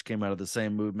church, which came out of the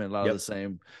same movement, a lot of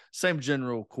the same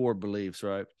general core beliefs,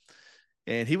 right?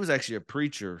 And he was actually a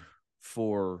preacher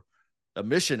for a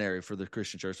missionary for the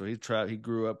Christian church. So he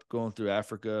grew up going through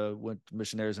Africa, went to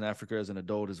missionaries in Africa as an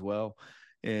adult as well.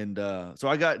 And so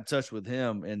I got in touch with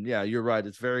him, and yeah, you're right.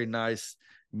 It's very nice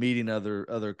meeting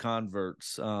other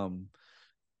converts,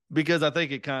 because I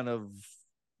think it kind of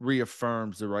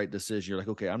reaffirms the right decision. You're like,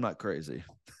 okay, I'm not crazy.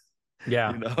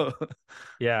 Yeah.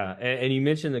 Yeah. And you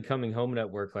mentioned the Coming Home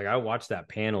Network. Like, I watched that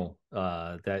panel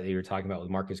that you were talking about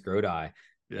with Marcus Grodi.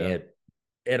 Yeah.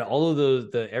 And all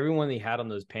of everyone they had on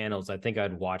those panels, I think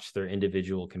I'd watched their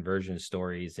individual conversion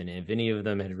stories. And if any of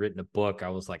them had written a book, I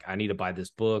was like, I need to buy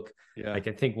this book. Yeah. Like,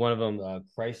 I think one of them,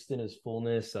 Christ in His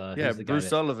Fullness. Bruce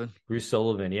Sullivan. Bruce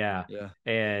Sullivan. Yeah. Yeah.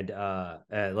 And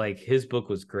like, his book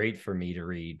was great for me to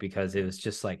read, because it was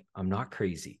just like, I'm not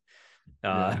crazy.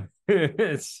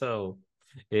 So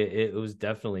it was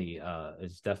definitely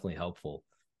it's definitely helpful.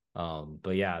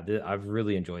 But yeah, I've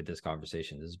really enjoyed this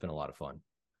conversation. This has been a lot of fun.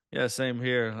 Yeah, same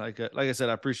here. Like I said,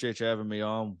 I appreciate you having me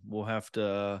on. We'll have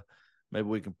to maybe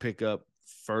we can pick up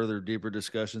further, deeper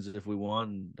discussions if we want,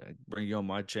 and bring you on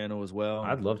my channel as well.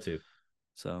 I'd love to.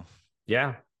 So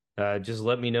yeah, just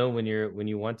let me know when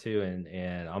you want to,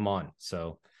 and I'm on.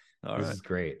 So this is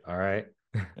great. All right.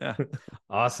 Yeah.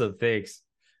 Awesome. Thanks.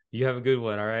 You have a good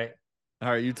one. All right. All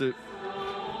right. You too.